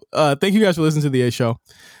 Well, thank you guys for listening to the A Show.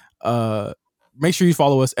 Make sure you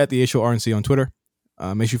follow us at the A Show RNC on Twitter.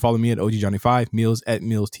 Make sure you follow me at OGJohnny5, Meelz at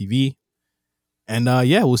Meelz TV. And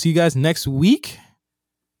we'll see you guys next week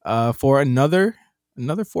for another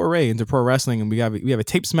foray into pro wrestling. And we have a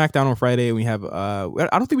taped Smackdown on Friday, and we have I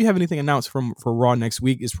don't think we have anything announced for Raw next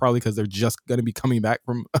week. It's probably because they're just going to be coming back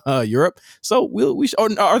from Europe. So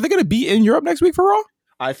are they going to be in Europe next week for Raw?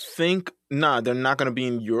 I think they're not going to be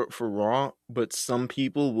in Europe for Raw, but some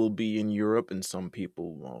people will be in Europe and some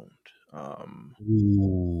people won't.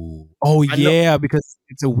 Because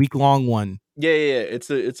it's a week-long one. Yeah,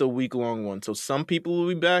 it's a week-long one. So some people will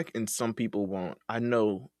be back and some people won't. I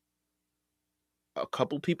know a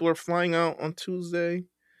couple people are flying out on Tuesday.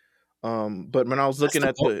 But when I was looking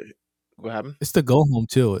at what happened? It's the go home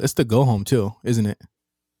too. Isn't it?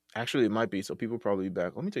 Actually, it might be. So people probably be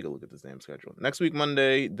back. Let me take a look at this damn schedule. Next week,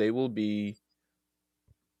 Monday, they will be.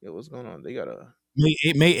 Yeah, what's going on? They got a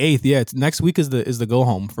May 8th. Yeah, next week is the go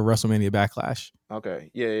home for WrestleMania Backlash.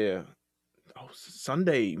 Okay. Yeah. Oh,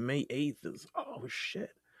 Sunday, May 8th is. Oh shit.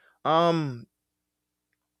 All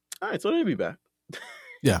right, so they'll be back.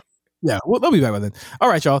 Yeah. Well, they'll be back by then. All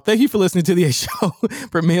right, y'all. Thank you for listening to the A Show.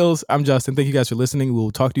 For Meelz, I'm Justin. Thank you guys for listening.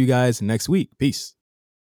 We'll talk to you guys next week. Peace.